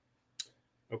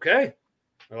 Okay.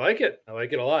 I like it. I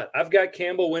like it a lot. I've got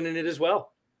Campbell winning it as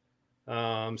well.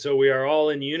 So we are all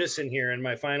in unison here. In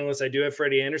my finalists, I do have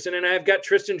Freddie Anderson, and I've got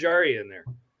Tristan Jarry in there.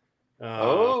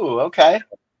 Okay.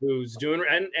 Who's doing,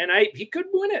 and he could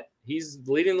win it. He's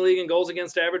leading the league in goals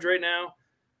against average right now.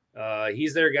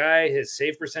 He's their guy. His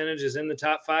save percentage is in the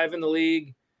top 5 in the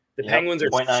league. The Penguins are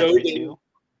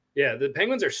the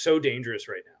Penguins are so dangerous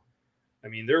right now. I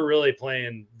mean, they're really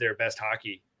playing their best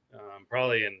hockey,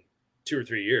 probably in 2 or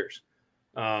 3 years.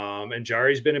 And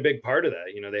Jarry's been a big part of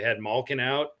that. They had Malkin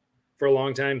out for a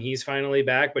long time. He's finally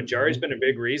back, but Jarry's been a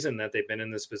big reason that they've been in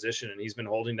this position, and he's been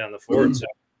holding down the fort. So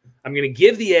I'm going to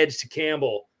give the edge to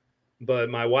Campbell,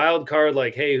 but my wild card,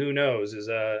 like, hey, who knows, is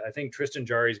I think Tristan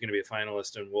Jarry is going to be a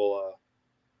finalist, and we'll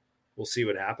see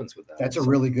what happens with that. That's a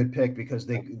really good pick, because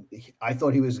I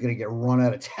thought he was going to get run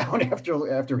out of town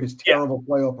after his terrible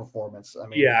playoff performance. I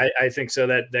mean, I think so.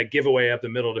 That giveaway up the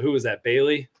middle to, who was that,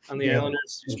 Bailey on the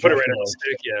Islanders? Just put it right on the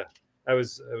stick. Yeah, I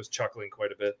was chuckling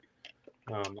quite a bit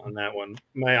on that one.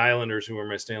 My Islanders, who were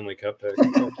my Stanley Cup pick.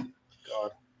 God,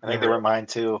 I think they were mine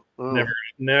too. Ooh.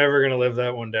 Never gonna live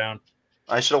that one down.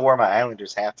 I should have worn my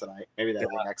Islanders hat tonight. Maybe that'll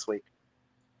be next week.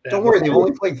 Don't worry, they've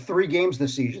only played 3 games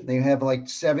this season. They have like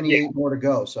 78 more to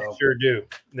go. So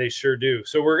they sure do.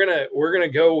 So we're gonna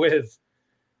go with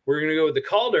the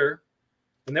Calder,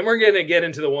 and then we're gonna get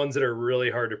into the ones that are really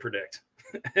hard to predict,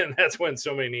 and that's when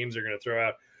so many names are gonna throw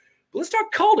out. But let's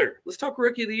talk Calder. Let's talk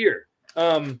Rookie of the Year.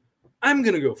 I'm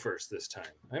gonna go first this time.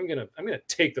 I'm gonna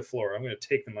take the floor. I'm gonna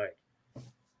take the mic.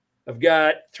 I've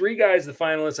got 3 guys, the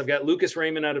finalists. I've got Lucas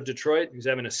Raymond out of Detroit, who's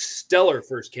having a stellar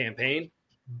first campaign,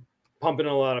 pumping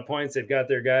a lot of points. They've got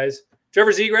their guys.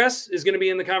 Trevor Zegras is going to be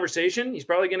in the conversation. He's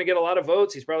probably going to get a lot of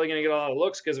votes. He's probably going to get a lot of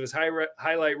looks because of his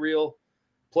highlight reel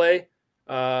play.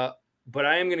 But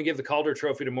I am going to give the Calder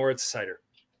Trophy to Moritz Seider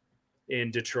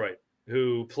in Detroit,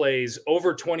 who plays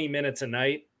over 20 minutes a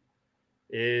night,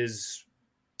 is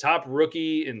top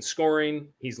rookie in scoring.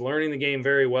 He's learning the game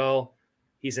very well.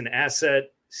 He's an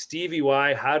asset. Stevie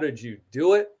Y, how did you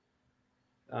do it?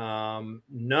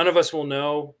 None of us will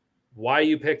know why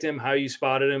you picked him, how you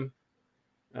spotted him.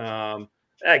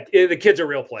 The kid's a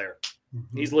real player.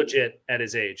 He's legit at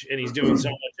his age, and he's doing so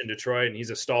much in Detroit, and he's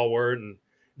a stalwart. And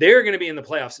they're going to be in the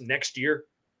playoffs next year.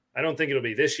 I don't think it'll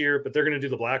be this year, but they're going to do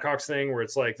the Blackhawks thing where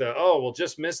it's like we'll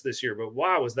just miss this year, but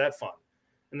wow, was that fun?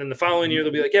 And then the following year,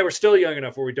 they'll be like, yeah, we're still young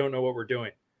enough where we don't know what we're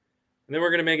doing. And then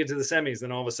we're going to make it to the semis.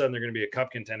 Then all of a sudden, they're going to be a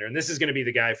cup contender. And this is going to be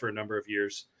the guy for a number of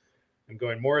years. I'm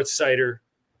going Moritz Seider,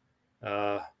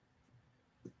 the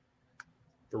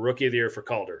Rookie of the Year for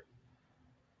Calder.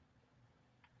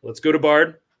 Let's go to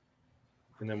Bard,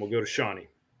 and then we'll go to Shawnee.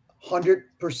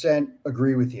 100%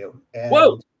 agree with you. And,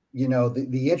 Whoa!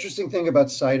 The interesting thing about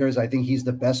Seider is I think he's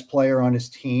the best player on his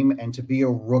team, and to be a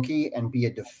rookie and be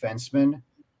a defenseman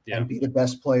and be the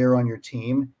best player on your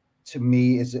team, to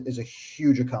me, is a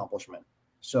huge accomplishment.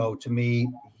 So to me,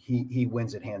 he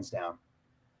wins it hands down.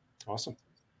 Awesome.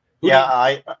 Do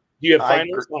you have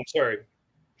finals? I'm sorry,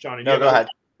 Shawnee. No, go ahead.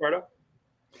 Bardo?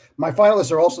 My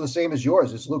finalists are also the same as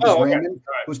yours. It's Lucas Raymond,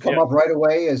 who's come up right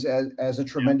away as a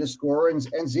tremendous scorer, and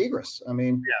Zegras. I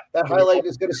mean, that highlight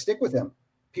is going to stick with him.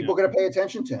 People are going to pay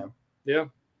attention to him. Yeah.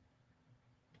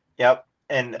 Yep.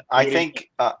 And I think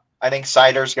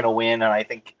Seider's going to win, and I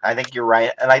think you're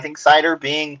right. And I think Seider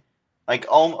being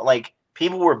like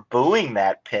people were booing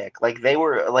that pick. Like they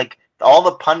were like all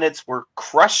the pundits were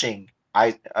crushing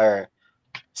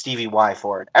Stevie Y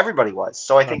for it. Everybody was.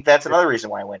 So I think that's another reason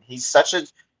why I win.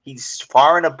 He's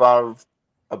far and above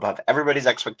everybody's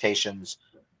expectations,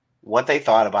 what they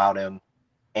thought about him,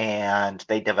 and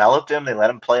they developed him. They let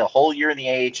him play a whole year in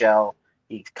the AHL.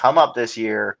 He's come up this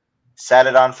year, set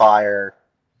it on fire.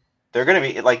 They're going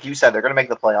to be, like you said, they're going to make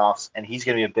the playoffs, and he's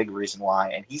going to be a big reason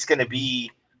why. And he's going to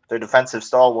be their defensive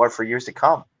stalwart for years to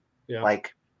come. Yeah.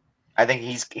 Like, I think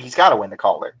he's got to win the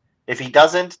Calder. If he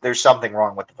doesn't, there's something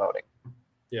wrong with the voting.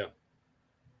 Yeah.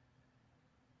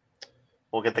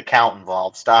 We'll get the count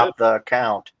involved. Stop the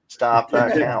count. Stop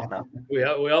the count. No.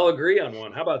 We all agree on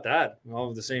one. How about that? All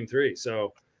of the same three.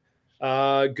 So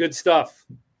good stuff.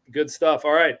 Good stuff.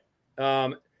 All right.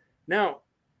 Now,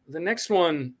 the next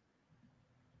one,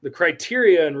 the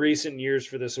criteria in recent years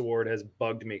for this award has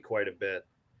bugged me quite a bit.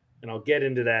 And I'll get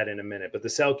into that in a minute. But the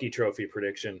Selke Trophy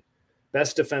prediction,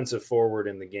 best defensive forward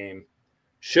in the game,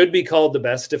 should be called the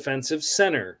best defensive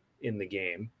center in the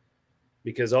game.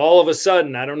 Because all of a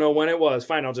sudden, I don't know when it was.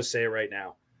 Fine, I'll just say it right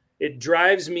now. It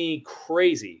drives me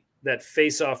crazy that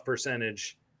face-off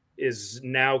percentage is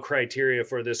now criteria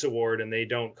for this award, and they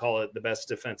don't call it the best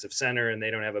defensive center, and they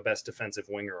don't have a best defensive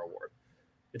winger award.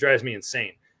 It drives me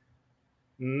insane.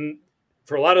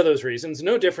 For a lot of those reasons,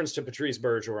 no difference to Patrice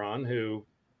Bergeron, who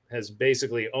has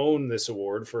basically owned this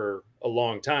award for a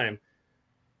long time.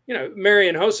 You know,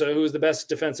 Marian Hossa, who is the best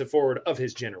defensive forward of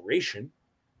his generation,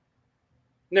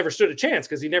 never stood a chance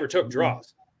because he never took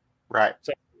draws. Right.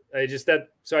 So I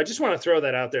just want to throw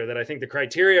that out there, that I think the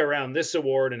criteria around this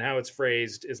award and how it's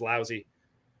phrased is lousy.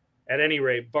 At any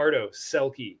rate, Bardo,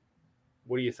 Selke,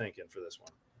 what are you thinking for this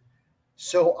one?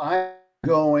 So I'm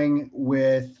going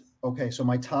with, so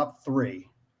my top three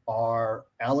are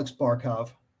Alex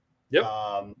Barkov. Yep.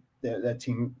 That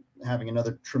team having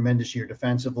another tremendous year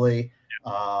defensively.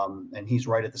 And he's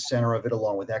right at the center of it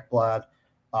along with Ekblad.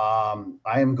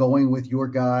 I am going with your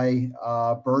guy,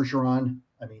 Bergeron.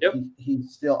 I mean,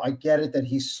 he's still, I get it that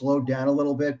he's slowed down a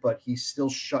little bit, but he's still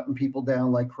shutting people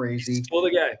down like crazy. He's still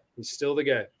the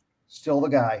guy. Still the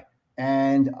guy.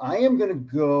 And I am going to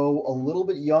go a little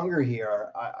bit younger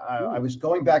here. I was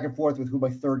going back and forth with who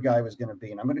my third guy was going to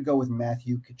be, and I'm going to go with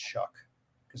Matthew Tkachuk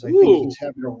because I think he's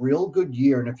having a real good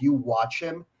year. And if you watch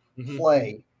him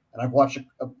play, and I've watched,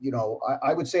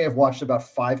 I would say I've watched about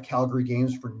 5 Calgary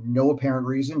games for no apparent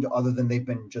reason other than they've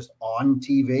been just on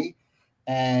TV.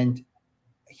 And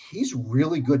he's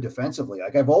really good defensively.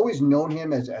 Like I've always known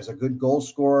him as a good goal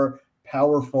scorer,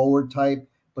 power forward type,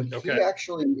 but he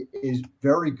actually is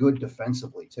very good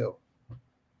defensively too.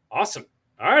 Awesome.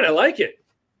 All right. I like it.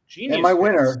 Genius. And my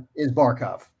winner is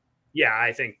Barkov. Yeah,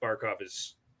 I think Barkov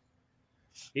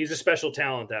he's a special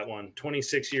talent, that one.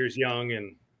 26 years young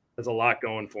and has a lot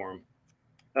going for him.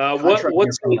 Does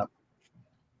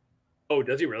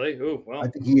he really? Oh, well. I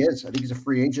think he is. I think he's a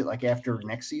free agent like after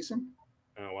next season.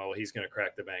 Oh, well, he's going to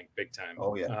crack the bank big time.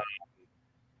 Oh, yeah.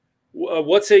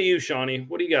 What say you, Shawnee?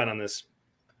 What do you got on this?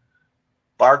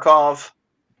 Barkov,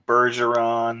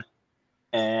 Bergeron,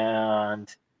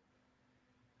 and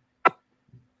I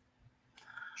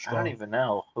don't even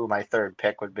know who my third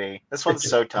pick would be. This one's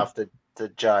so tough to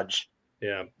judge.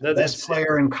 Yeah. Best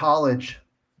player in college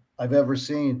I've ever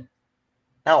seen.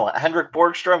 No, Henrik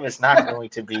Borgstrom is not going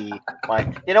to be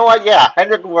my. You know what? Yeah,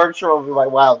 Henrik Borgstrom will be my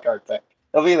wild card pick.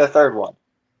 He'll be the third one.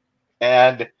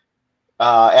 And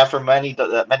after many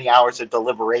hours of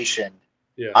deliberation,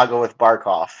 I'll go with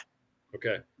Barkov.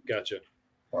 Okay, gotcha.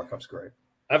 Barkov's great.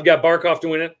 I've got Barkov to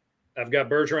win it. I've got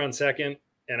Bergeron second,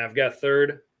 and I've got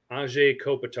third Anze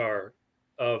Kopitar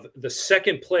of the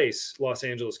second place Los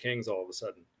Angeles Kings all of a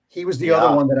sudden. He was the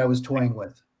other one that I was toying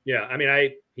with. Yeah, I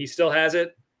mean, he still has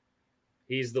it.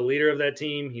 He's the leader of that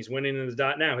team. He's winning in the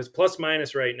dot now. His plus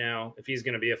minus right now, if he's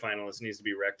going to be a finalist, needs to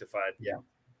be rectified. Yeah.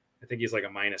 I think he's like a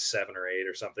 -7 or 8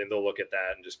 or something. They'll look at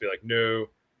that and just be like, no.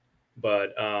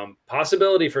 But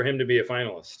possibility for him to be a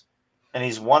finalist. And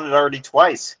he's won it already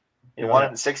twice. He won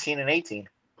it in 16 and 18.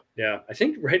 Yeah, I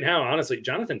think right now, honestly,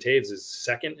 Jonathan Taves is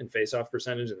second in faceoff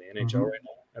percentage in the NHL right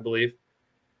now, I believe.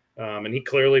 And he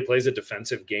clearly plays a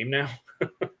defensive game now.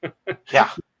 Yeah.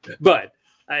 But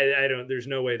I don't. There's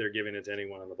no way they're giving it to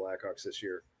anyone on the Blackhawks this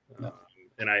year. No.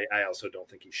 And I also don't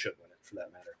think he should win it for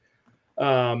that matter.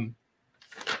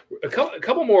 A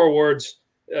couple more awards.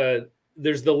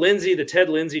 there's the Ted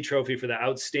Lindsay Trophy for the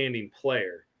outstanding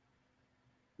player,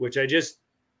 which I just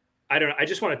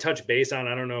want to touch base on.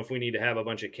 I don't know if we need to have a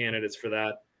bunch of candidates for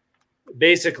that.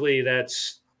 Basically,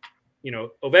 that's,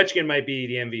 Ovechkin might be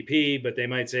the MVP, but they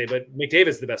might say, but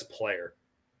McDavid's the best player.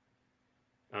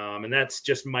 And that's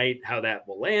just how that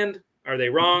will land. Are they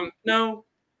wrong? No.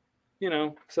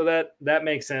 So that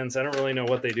makes sense. I don't really know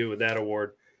what they do with that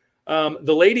award.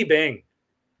 The Lady Byng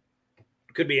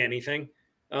could be anything.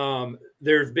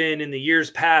 There have been in the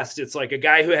years past, it's like a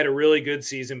guy who had a really good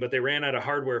season, but they ran out of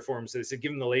hardware for him. So they said,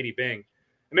 give him the Lady Byng.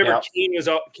 I remember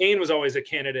Kane was always a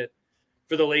candidate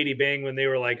for the Lady Byng when they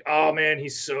were like, oh man,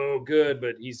 he's so good,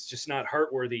 but he's just not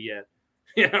heartworthy yet.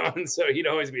 And so he'd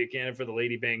always be a candidate for the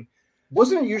Lady Byng.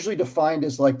 Wasn't it usually defined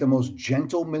as like the most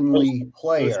gentlemanly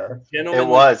player? It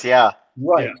was, yeah.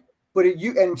 Right. Yeah. But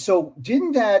so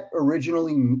didn't that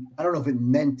originally, I don't know if it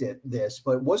meant this,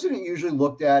 but wasn't it usually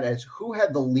looked at as who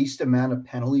had the least amount of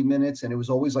penalty minutes? And it was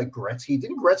always like Gretzky.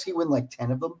 Didn't Gretzky win like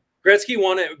 10 of them? Gretzky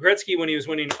won it. Gretzky, when he was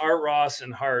winning, Art Ross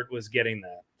and Hart was getting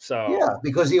that. So yeah,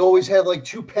 because he always had like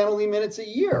 2 penalty minutes a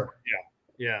year.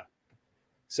 Yeah.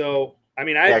 So, I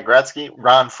mean, Gretzky,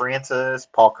 Ron Francis,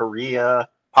 Paul Kariya,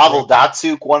 Pavel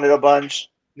Datsyuk won it a bunch.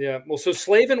 Yeah. Well, so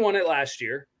Slavin won it last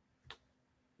year.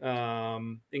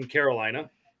 In Carolina,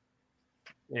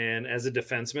 and as a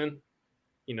defenseman,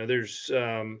 there's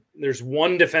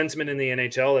one defenseman in the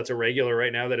NHL that's a regular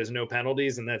right now that has no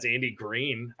penalties, and that's Andy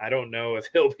Green. I don't know if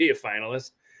he'll be a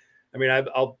finalist. I mean,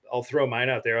 I'll throw mine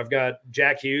out there. I've got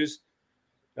Jack Hughes,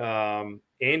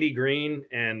 Andy Green,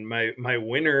 and my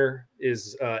winner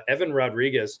is Evan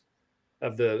Rodriguez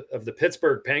of the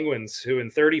Pittsburgh Penguins, who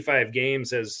in 35 games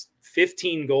has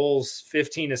 15 goals,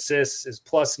 15 assists, is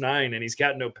 +9, and he's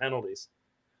got no penalties.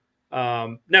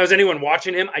 Now, is anyone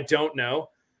watching him? I don't know.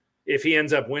 If he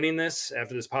ends up winning this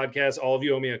after this podcast, all of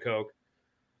you owe me a Coke.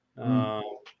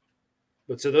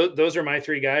 But so those are my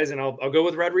 3 guys, and I'll go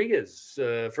with Rodriguez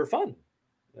for fun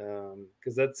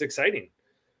because that's exciting.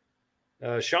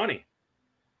 Shawnee.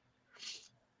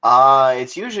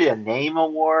 It's usually a name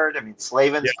award. I mean,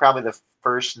 Slavin's probably the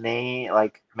first name.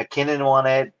 Like McKinnon won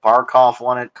it, Barkov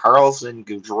won it, Carlson,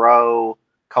 Gaudreau,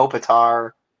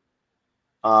 Kopitar.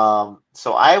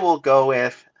 So I will go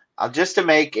with, just to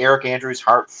make Eric Andrews'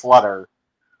 heart flutter,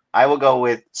 I will go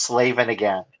with Slavin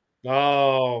again.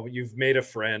 Oh, you've made a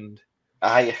friend.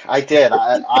 I did.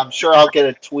 I'm sure I'll get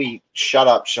a tweet. Shut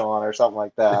up, Sean, or something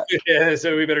like that. Yeah,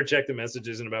 so we better check the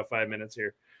messages in about 5 minutes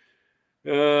here.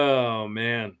 Oh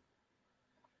man,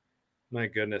 my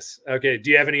goodness. Okay, do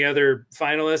you have any other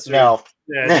finalists? No.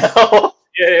 No.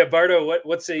 Yeah, Bardo.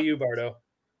 What say you, Bardo?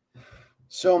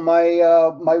 So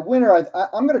my winner,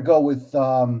 I'm going to go with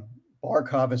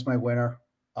Barkov as my winner.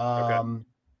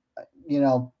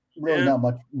 Really not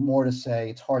much more to say.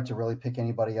 It's hard to really pick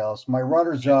anybody else. My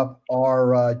runners up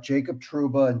are Jacob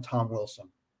Trouba and Tom Wilson.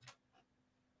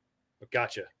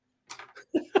 Gotcha.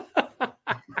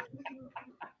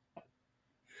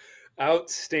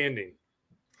 Outstanding.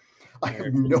 I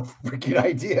have no freaking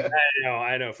idea.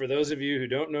 I know. For those of you who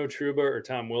don't know Trouba or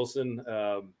Tom Wilson,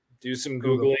 do some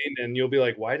Googling and you'll be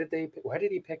like, why did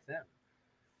he pick them?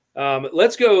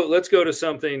 Let's go to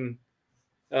something.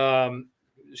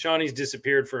 Shawnee's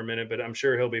disappeared for a minute, but I'm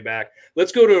sure he'll be back.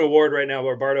 Let's go to an award right now,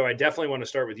 Bardo. I definitely want to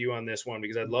start with you on this one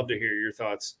because I'd love to hear your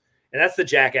thoughts. And that's the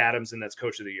Jack Adams, and that's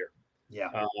Coach of the Year. Yeah.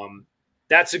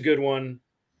 That's a good one.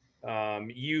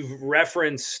 You've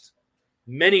referenced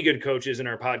many good coaches in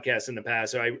our podcast in the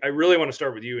past. So I really want to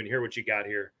start with you and hear what you got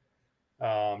here.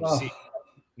 See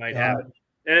might happen.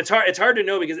 And it's hard to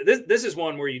know because this is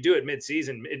one where you do it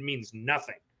mid-season. It means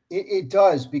nothing. It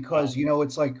does because,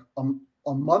 it's like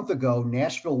a month ago,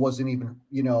 Nashville wasn't even,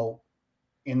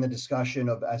 in the discussion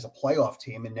of as a playoff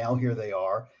team. And now here they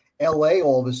are. LA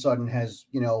all of a sudden has,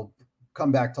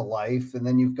 come back to life. And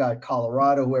then you've got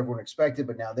Colorado, who everyone expected,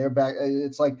 but now they're back.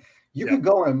 It's like you could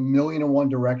go in 1,000,001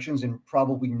 directions and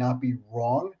probably not be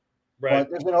wrong. Right. But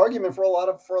there's an argument for a lot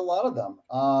of them.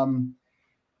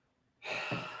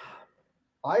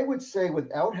 I would say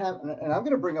without having, and I'm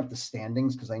going to bring up the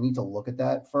standings because I need to look at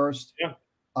that first. Yeah.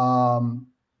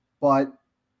 But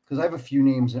because I have a few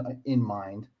names in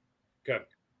mind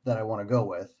that I want to go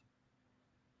with.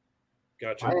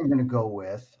 Gotcha. I am going to go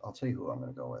with, I'll tell you who I'm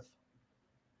going to go with.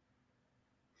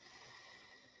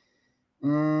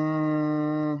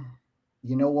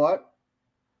 You know what?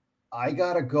 I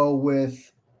got to go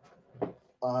with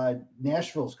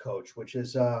Nashville's coach, which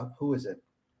is, who is it?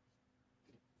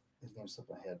 His name slipped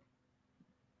my head.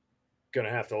 Gonna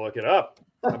have to look it up.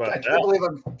 How about I can't believe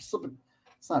I'm slipping.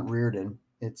 It's not Reardon.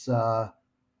 It's no,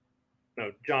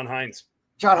 John Hines.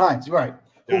 John Hines, right?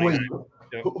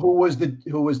 Yep. who was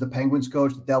the Penguins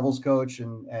coach, the Devils coach,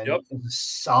 and Yep. is a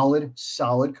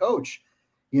solid coach.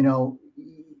 He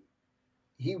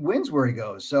wins where he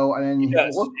goes. So He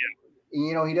does. look,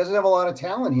 he doesn't have a lot of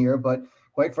talent here, but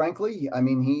quite frankly, I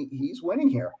mean, he's winning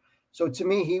here. So to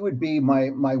me, he would be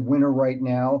my winner right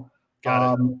now.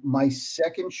 Got it. My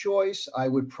second choice, I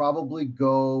would probably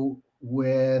go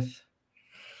with.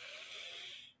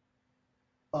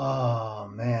 Oh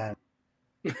man,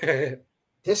 It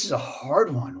this is a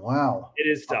hard one. Wow,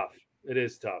 is tough. It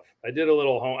is tough. I did a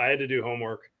little I had to do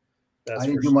homework. That's I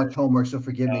didn't for do sure. much homework, so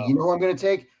forgive me. You know who I'm going to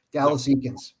take? Dallas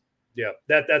Eakins. Yeah,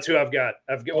 that's who I've got.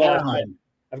 I've got Anaheim.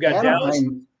 I've got Dallas.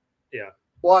 Anaheim. Yeah.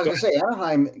 Well, I was going to say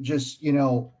Anaheim just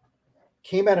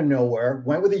came out of nowhere,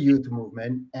 went with the youth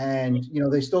movement, and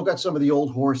they still got some of the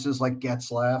old horses like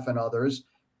Getzlaff and others,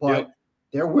 but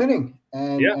they're winning,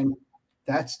 and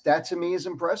that to me is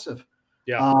impressive.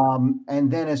 Yeah. And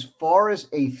then as far as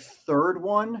a third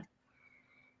one,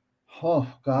 oh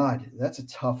God, that's a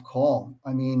tough call.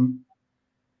 I mean,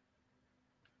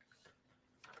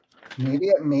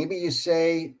 maybe you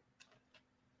say.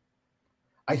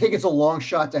 I think it's a long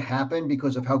shot to happen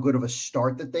because of how good of a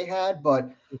start that they had, but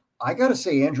I got to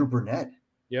say Andrew Burnett.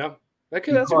 Yeah. That's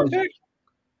a good pick.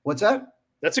 What's that?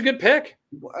 That's a good pick.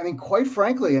 I mean, quite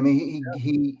frankly,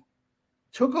 he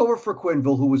took over for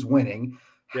Quenneville, who was winning.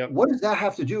 Yep. What does that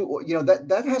have to do?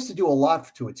 That has to do a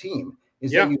lot to a team.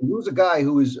 Is that you lose a guy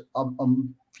who is a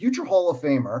future Hall of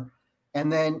Famer,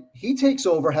 and then he takes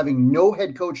over having no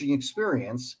head coaching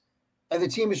experience, and the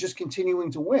team is just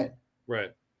continuing to win.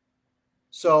 Right.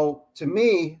 So to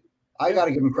me, I got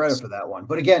to give him credit for that one.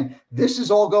 But again, this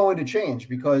is all going to change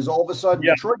because all of a sudden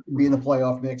Detroit can be in the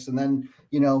playoff mix, and then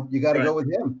you got to go with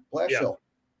him, Blashill.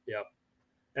 Yeah.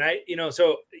 And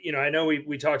I know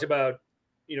we talked about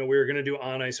we were going to do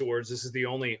on ice awards. This is the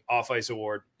only off ice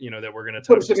award that we're going to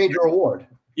touch. It's a major award.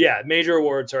 Yeah, major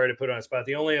award. Sorry to put on a spot.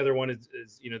 The only other one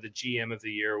is the GM of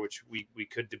the year, which we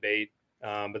could debate.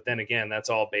 But then again, that's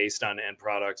all based on end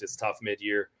product. It's tough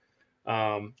mid-year.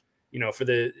 For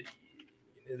the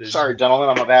sorry, gentlemen,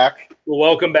 I'm back. Well,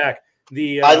 welcome back.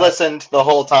 I listened the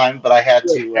whole time, but I had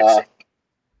to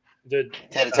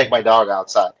take my dog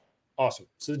outside. Awesome.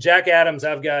 So the Jack Adams,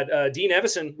 I've got Dean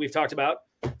Evison. We've talked about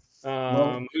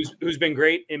who's been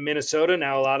great in Minnesota.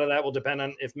 Now a lot of that will depend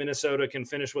on if Minnesota can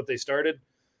finish what they started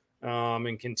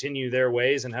and continue their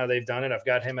ways and how they've done it. I've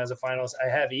got him as a finalist. I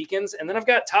have Eakins, and then I've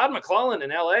got Todd McClellan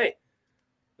in LA.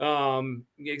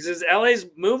 Because LA's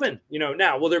moving,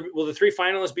 now will the three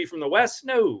finalists be from the West?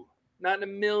 No, not in a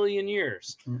million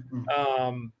years.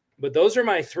 Mm-hmm. But those are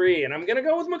my three, and I'm going to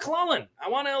go with McClellan. I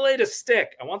want LA to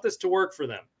stick. I want this to work for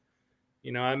them.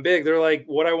 I'm big. They're like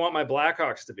what I want my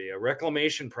Blackhawks to be, a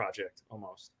reclamation project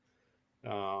almost.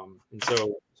 And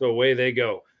so away they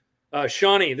go.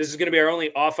 Shawnee, this is going to be our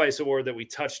only off ice award that we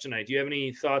touched tonight. Do you have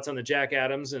any thoughts on the Jack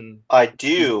Adams? And I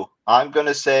do. I'm going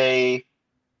to say,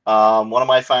 one of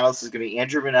my finalists is going to be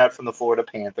Andrew Burnett from the Florida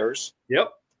Panthers.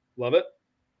 Yep. Love it.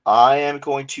 I am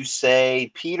going to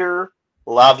say Peter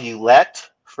Laviolette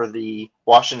for the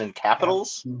Washington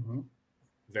Capitals. Mm-hmm.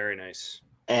 Very nice.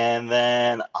 And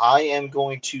then I am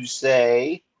going to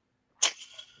say,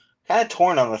 kind of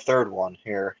torn on the third one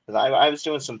here, because I was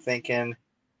doing some thinking.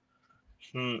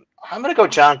 I'm going to go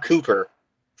John Cooper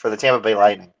for the Tampa Bay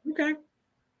Lightning. Okay.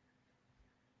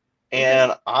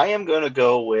 And I am going to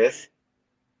go with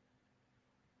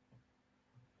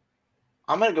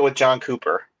John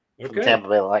Cooper from the Tampa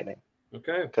Bay Lightning.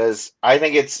 Okay. Because I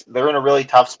think they're in a really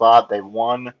tough spot. They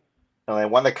won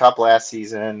the cup last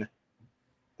season.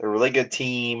 They're a really good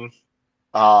team.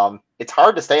 It's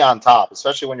hard to stay on top,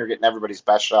 especially when you're getting everybody's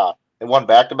best shot. They won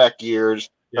back-to-back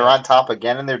years. They're on top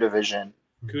again in their division.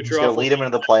 Kucherov He's going to lead them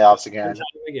into the playoffs again.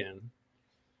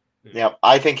 Yeah.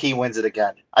 I think he wins it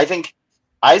again. I think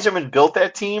Yzerman built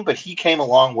that team, but he came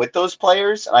along with those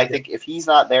players, and I think if he's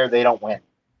not there, they don't win.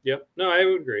 Yep. No, I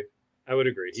would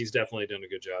agree. He's definitely done a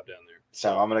good job down there.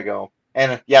 So I'm going to go.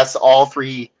 And yes, all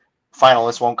three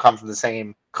finalists won't come from the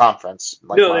same conference.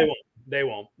 They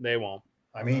won't.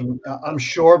 I mean, I'm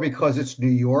sure because it's New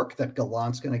York that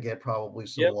Gallant's going to get probably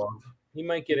some love. He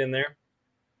might get in there.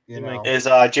 Is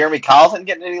Jeremy Colliton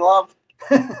getting any love?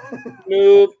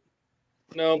 Nope.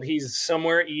 He's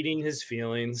somewhere eating his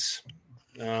feelings.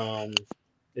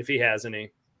 If he has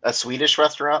any. A Swedish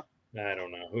restaurant? I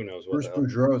don't know. Who knows what? Bruce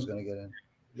Boudreau is going to get in.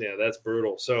 Yeah, that's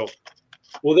brutal. So,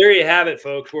 well, there you have it,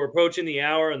 folks. We're approaching the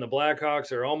hour, and the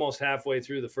Blackhawks are almost halfway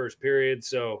through the first period.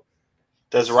 So,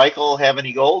 does Reichel have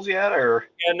any goals yet, or?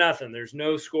 Yeah, nothing. There's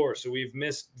no score, so we've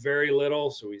missed very little.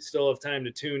 So we still have time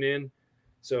to tune in.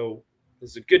 So this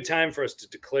is a good time for us to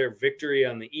declare victory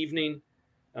on the evening.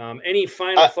 Any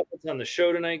final thoughts on the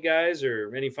show tonight, guys,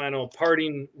 or any final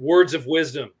parting words of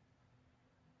wisdom?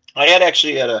 I had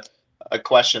a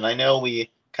question. I know we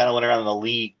kind of went around the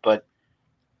league, but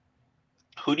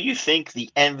who do you think the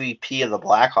MVP of the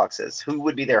Blackhawks is? Who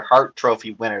would be their Hart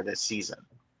Trophy winner this season?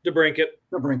 DeBrincat.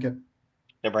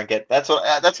 DeBrincat. That's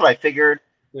what I figured.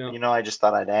 Yeah. You know, I just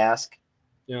thought I'd ask.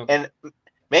 Yeah. And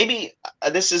maybe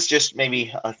this is just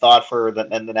maybe a thought for the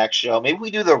next show. Maybe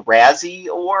we do the Razzie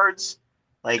Awards.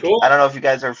 Like, cool. I don't know if you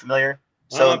guys are familiar.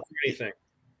 Anything.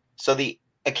 So the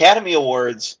Academy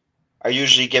Awards are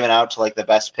usually given out to like the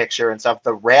best picture and stuff.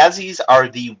 The Razzies are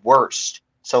the worst.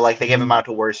 So like they give them out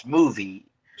to worst movie.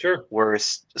 Sure.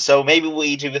 Worst. So maybe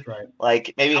we do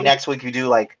like next week we do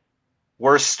like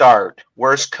worst start,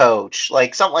 worst coach,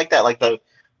 like something like that. Like the,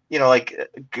 you know, like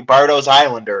Bardo's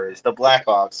Islanders, the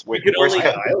Blackhawks. You could only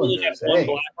have one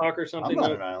Blackhawk or something. I'm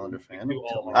not an Islander fan.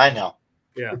 I know.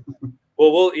 Yeah.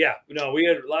 Well, yeah. No, we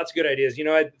had lots of good ideas. You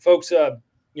know, folks.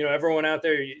 You know, everyone out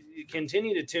there, you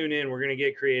continue to tune in. We're going to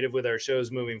get creative with our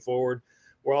shows moving forward.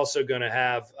 We're also going to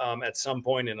have at some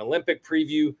point an Olympic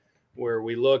preview where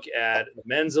we look at the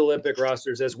men's Olympic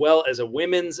rosters as well as a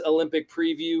women's Olympic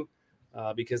preview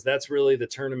because that's really the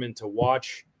tournament to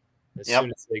watch as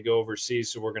soon as they go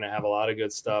overseas. So we're going to have a lot of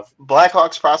good stuff.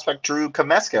 Blackhawks prospect Drew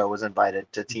Comesco was invited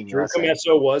to Team USA. Drew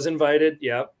Comesco was invited,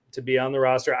 to be on the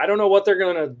roster. I don't know what they're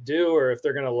going to do or if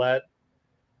they're going to let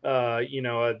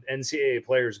NCAA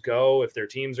players go, if their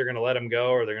teams are going to let them go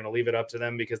or they're going to leave it up to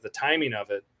them because the timing of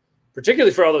it,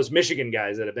 particularly for all those Michigan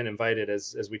guys that have been invited,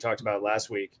 as we talked about last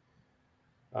week,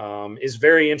 is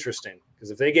very interesting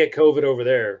because if they get COVID over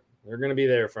there, they're going to be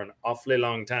there for an awfully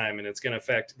long time, and it's going to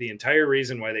affect the entire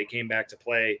reason why they came back to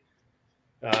play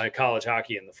college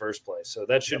hockey in the first place. So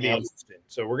that should be interesting.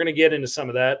 So we're going to get into some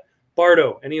of that.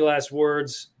 Bardo, any last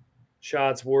words,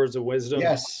 shots, words of wisdom?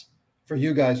 Yes, for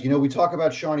you guys. You know, we talk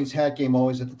about Shawnee's hat game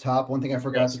always at the top. One thing I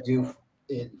forgot to do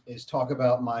is talk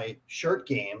about my shirt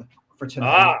game for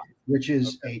tonight, which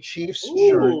is a Chiefs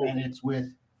shirt, and it's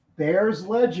with Bears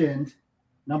legend,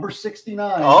 number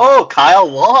 69. Oh, Kyle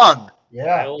Long.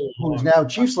 Yeah, who's now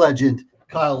Chiefs legend,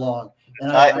 Kyle Long.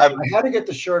 And I had to get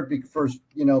the shirt first,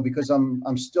 because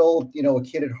I'm still, a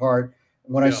kid at heart.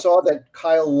 When I saw that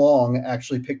Kyle Long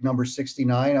actually picked number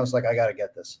 69, I was like, I got to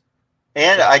get this.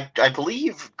 And I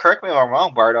believe, correct me if I'm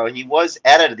wrong, Bardo, he was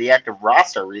added to the active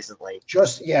roster recently.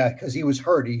 Because he was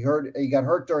hurt. He got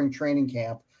hurt during training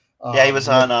camp. He was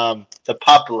on the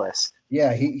PUP list.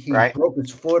 Yeah, he broke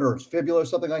his foot or his fibula or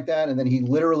something like that, and then he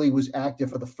literally was active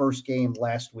for the first game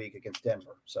last week against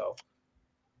Denver. So,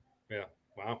 yeah,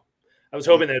 wow. I was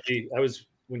hoping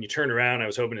when you turned around, I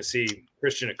was hoping to see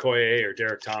Christian Okoye or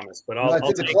Derek Thomas, but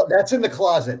that's in the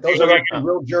closet. Those are like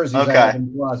real jerseys I have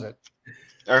in the closet.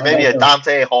 Or maybe a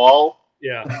Dante Hall.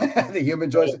 Yeah, the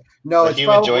human joystick. No, it's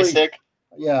human joystick.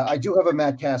 Yeah, I do have a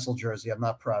Matt Castle jersey. I'm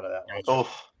not proud of that one. Oh.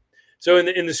 So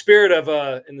in the spirit of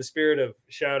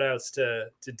shout outs to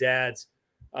dads,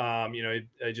 I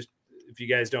just, if you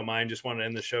guys don't mind, just want to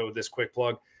end the show with this quick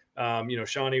plug.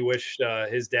 Shawnee wished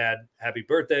his dad happy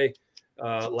birthday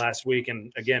last week,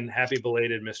 and again, happy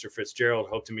belated, Mr. Fitzgerald.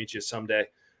 Hope to meet you someday.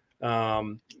 I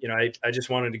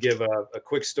just wanted to give a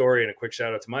quick story and a quick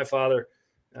shout out to my father.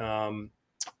 2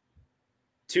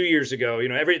 years ago,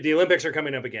 the Olympics are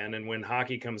coming up again, and when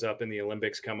hockey comes up and the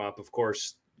Olympics come up, of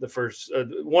course, the first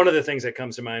one of the things that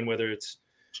comes to mind, whether it's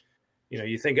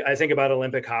I think about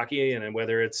Olympic hockey, and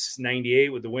whether it's 98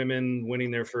 with the women winning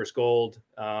their first gold,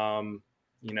 or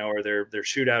their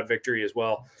shootout victory as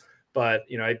well. But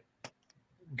I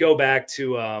go back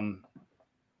to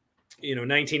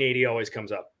 1980 always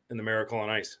comes up in the Miracle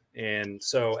on Ice, and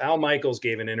so Al Michaels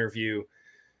gave an interview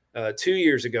 2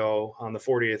 years ago on the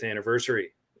 40th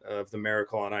anniversary of the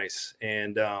Miracle on Ice,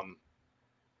 and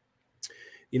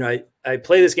I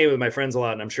play this game with my friends a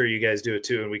lot, and I'm sure you guys do it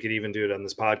too. And we could even do it on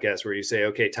this podcast where you say,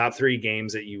 okay, top 3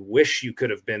 games that you wish you could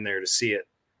have been there to see it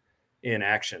in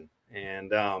action.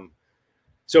 And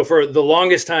so for the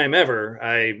longest time ever,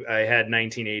 I had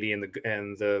 1980 and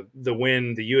the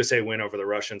win, the USA win over the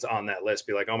Russians on that list.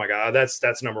 Be like, oh my God,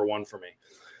 that's number 1 for me.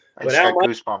 I just got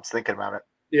goosebumps thinking about it.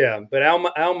 Yeah, but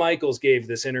Al Michaels gave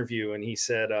this interview, and he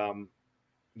said,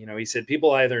 he said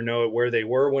people either know it where they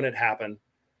were when it happened,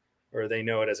 or they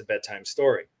know it as a bedtime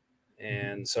story.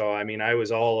 And so, I was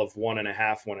all of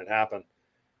 1.5 when it happened.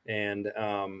 And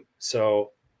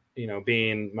so,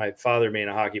 being my father being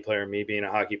a hockey player, me being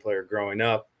a hockey player growing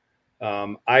up,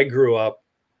 I grew up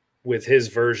with his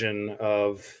version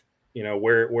of,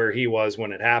 where he was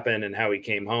when it happened and how he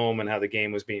came home and how the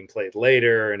game was being played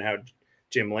later and how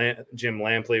Jim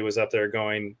Lampley was up there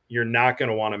going, you're not going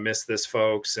to want to miss this,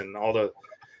 folks, and all the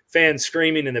fans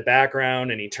screaming in the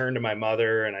background, and he turned to my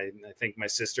mother, and I think my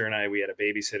sister and I, we had a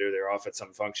babysitter. They were off at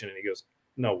some function, and he goes,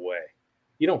 "No way.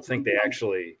 You don't think they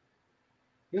actually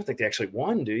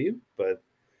won, do you?" But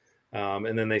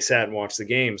and then they sat and watched the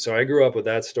game. So I grew up with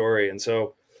that story. And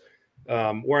so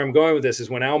where I'm going with this is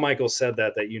when Al Michaels said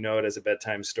that you know it as a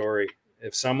bedtime story.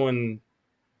 If someone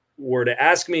were to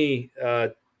ask me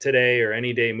today or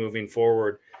any day moving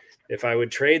forward, if I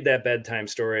would trade that bedtime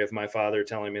story of my father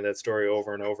telling me that story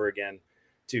over and over again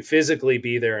to physically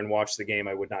be there and watch the game,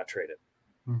 I would not trade it.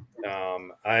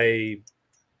 I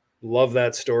love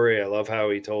that story. I love how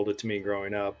he told it to me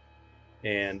growing up.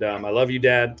 And I love you,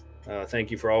 Dad. Thank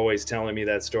you for always telling me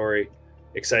that story.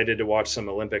 Excited to watch some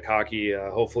Olympic hockey,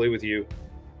 hopefully with you.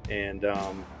 And,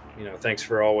 thanks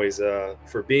for always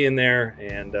for being there.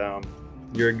 And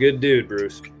you're a good dude,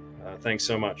 Bruce. Thanks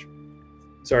so much.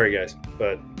 Sorry, guys,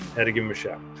 but had to give him a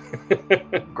shot.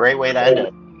 Great way to end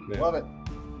it. Yeah. Love it.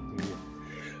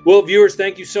 Well, viewers,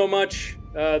 thank you so much.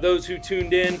 Those who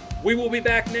tuned in, we will be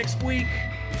back next week.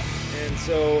 And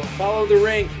so follow the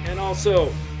rink. And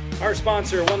also our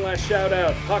sponsor, one last shout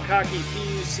out, Puck Hockey,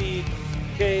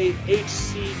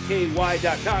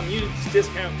 PUCKHCKY.com. Use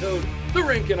discount code The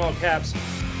Rink in all caps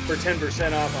for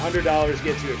 10% off. $100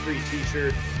 gets you a free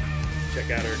t-shirt. Check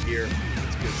out our gear.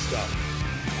 It's good stuff.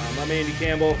 I'm Andy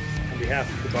Campbell on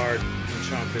behalf of the Bard and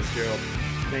Sean Fitzgerald.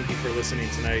 Thank you for listening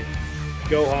tonight.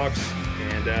 Go Hawks,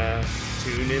 and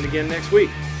tune in again next week.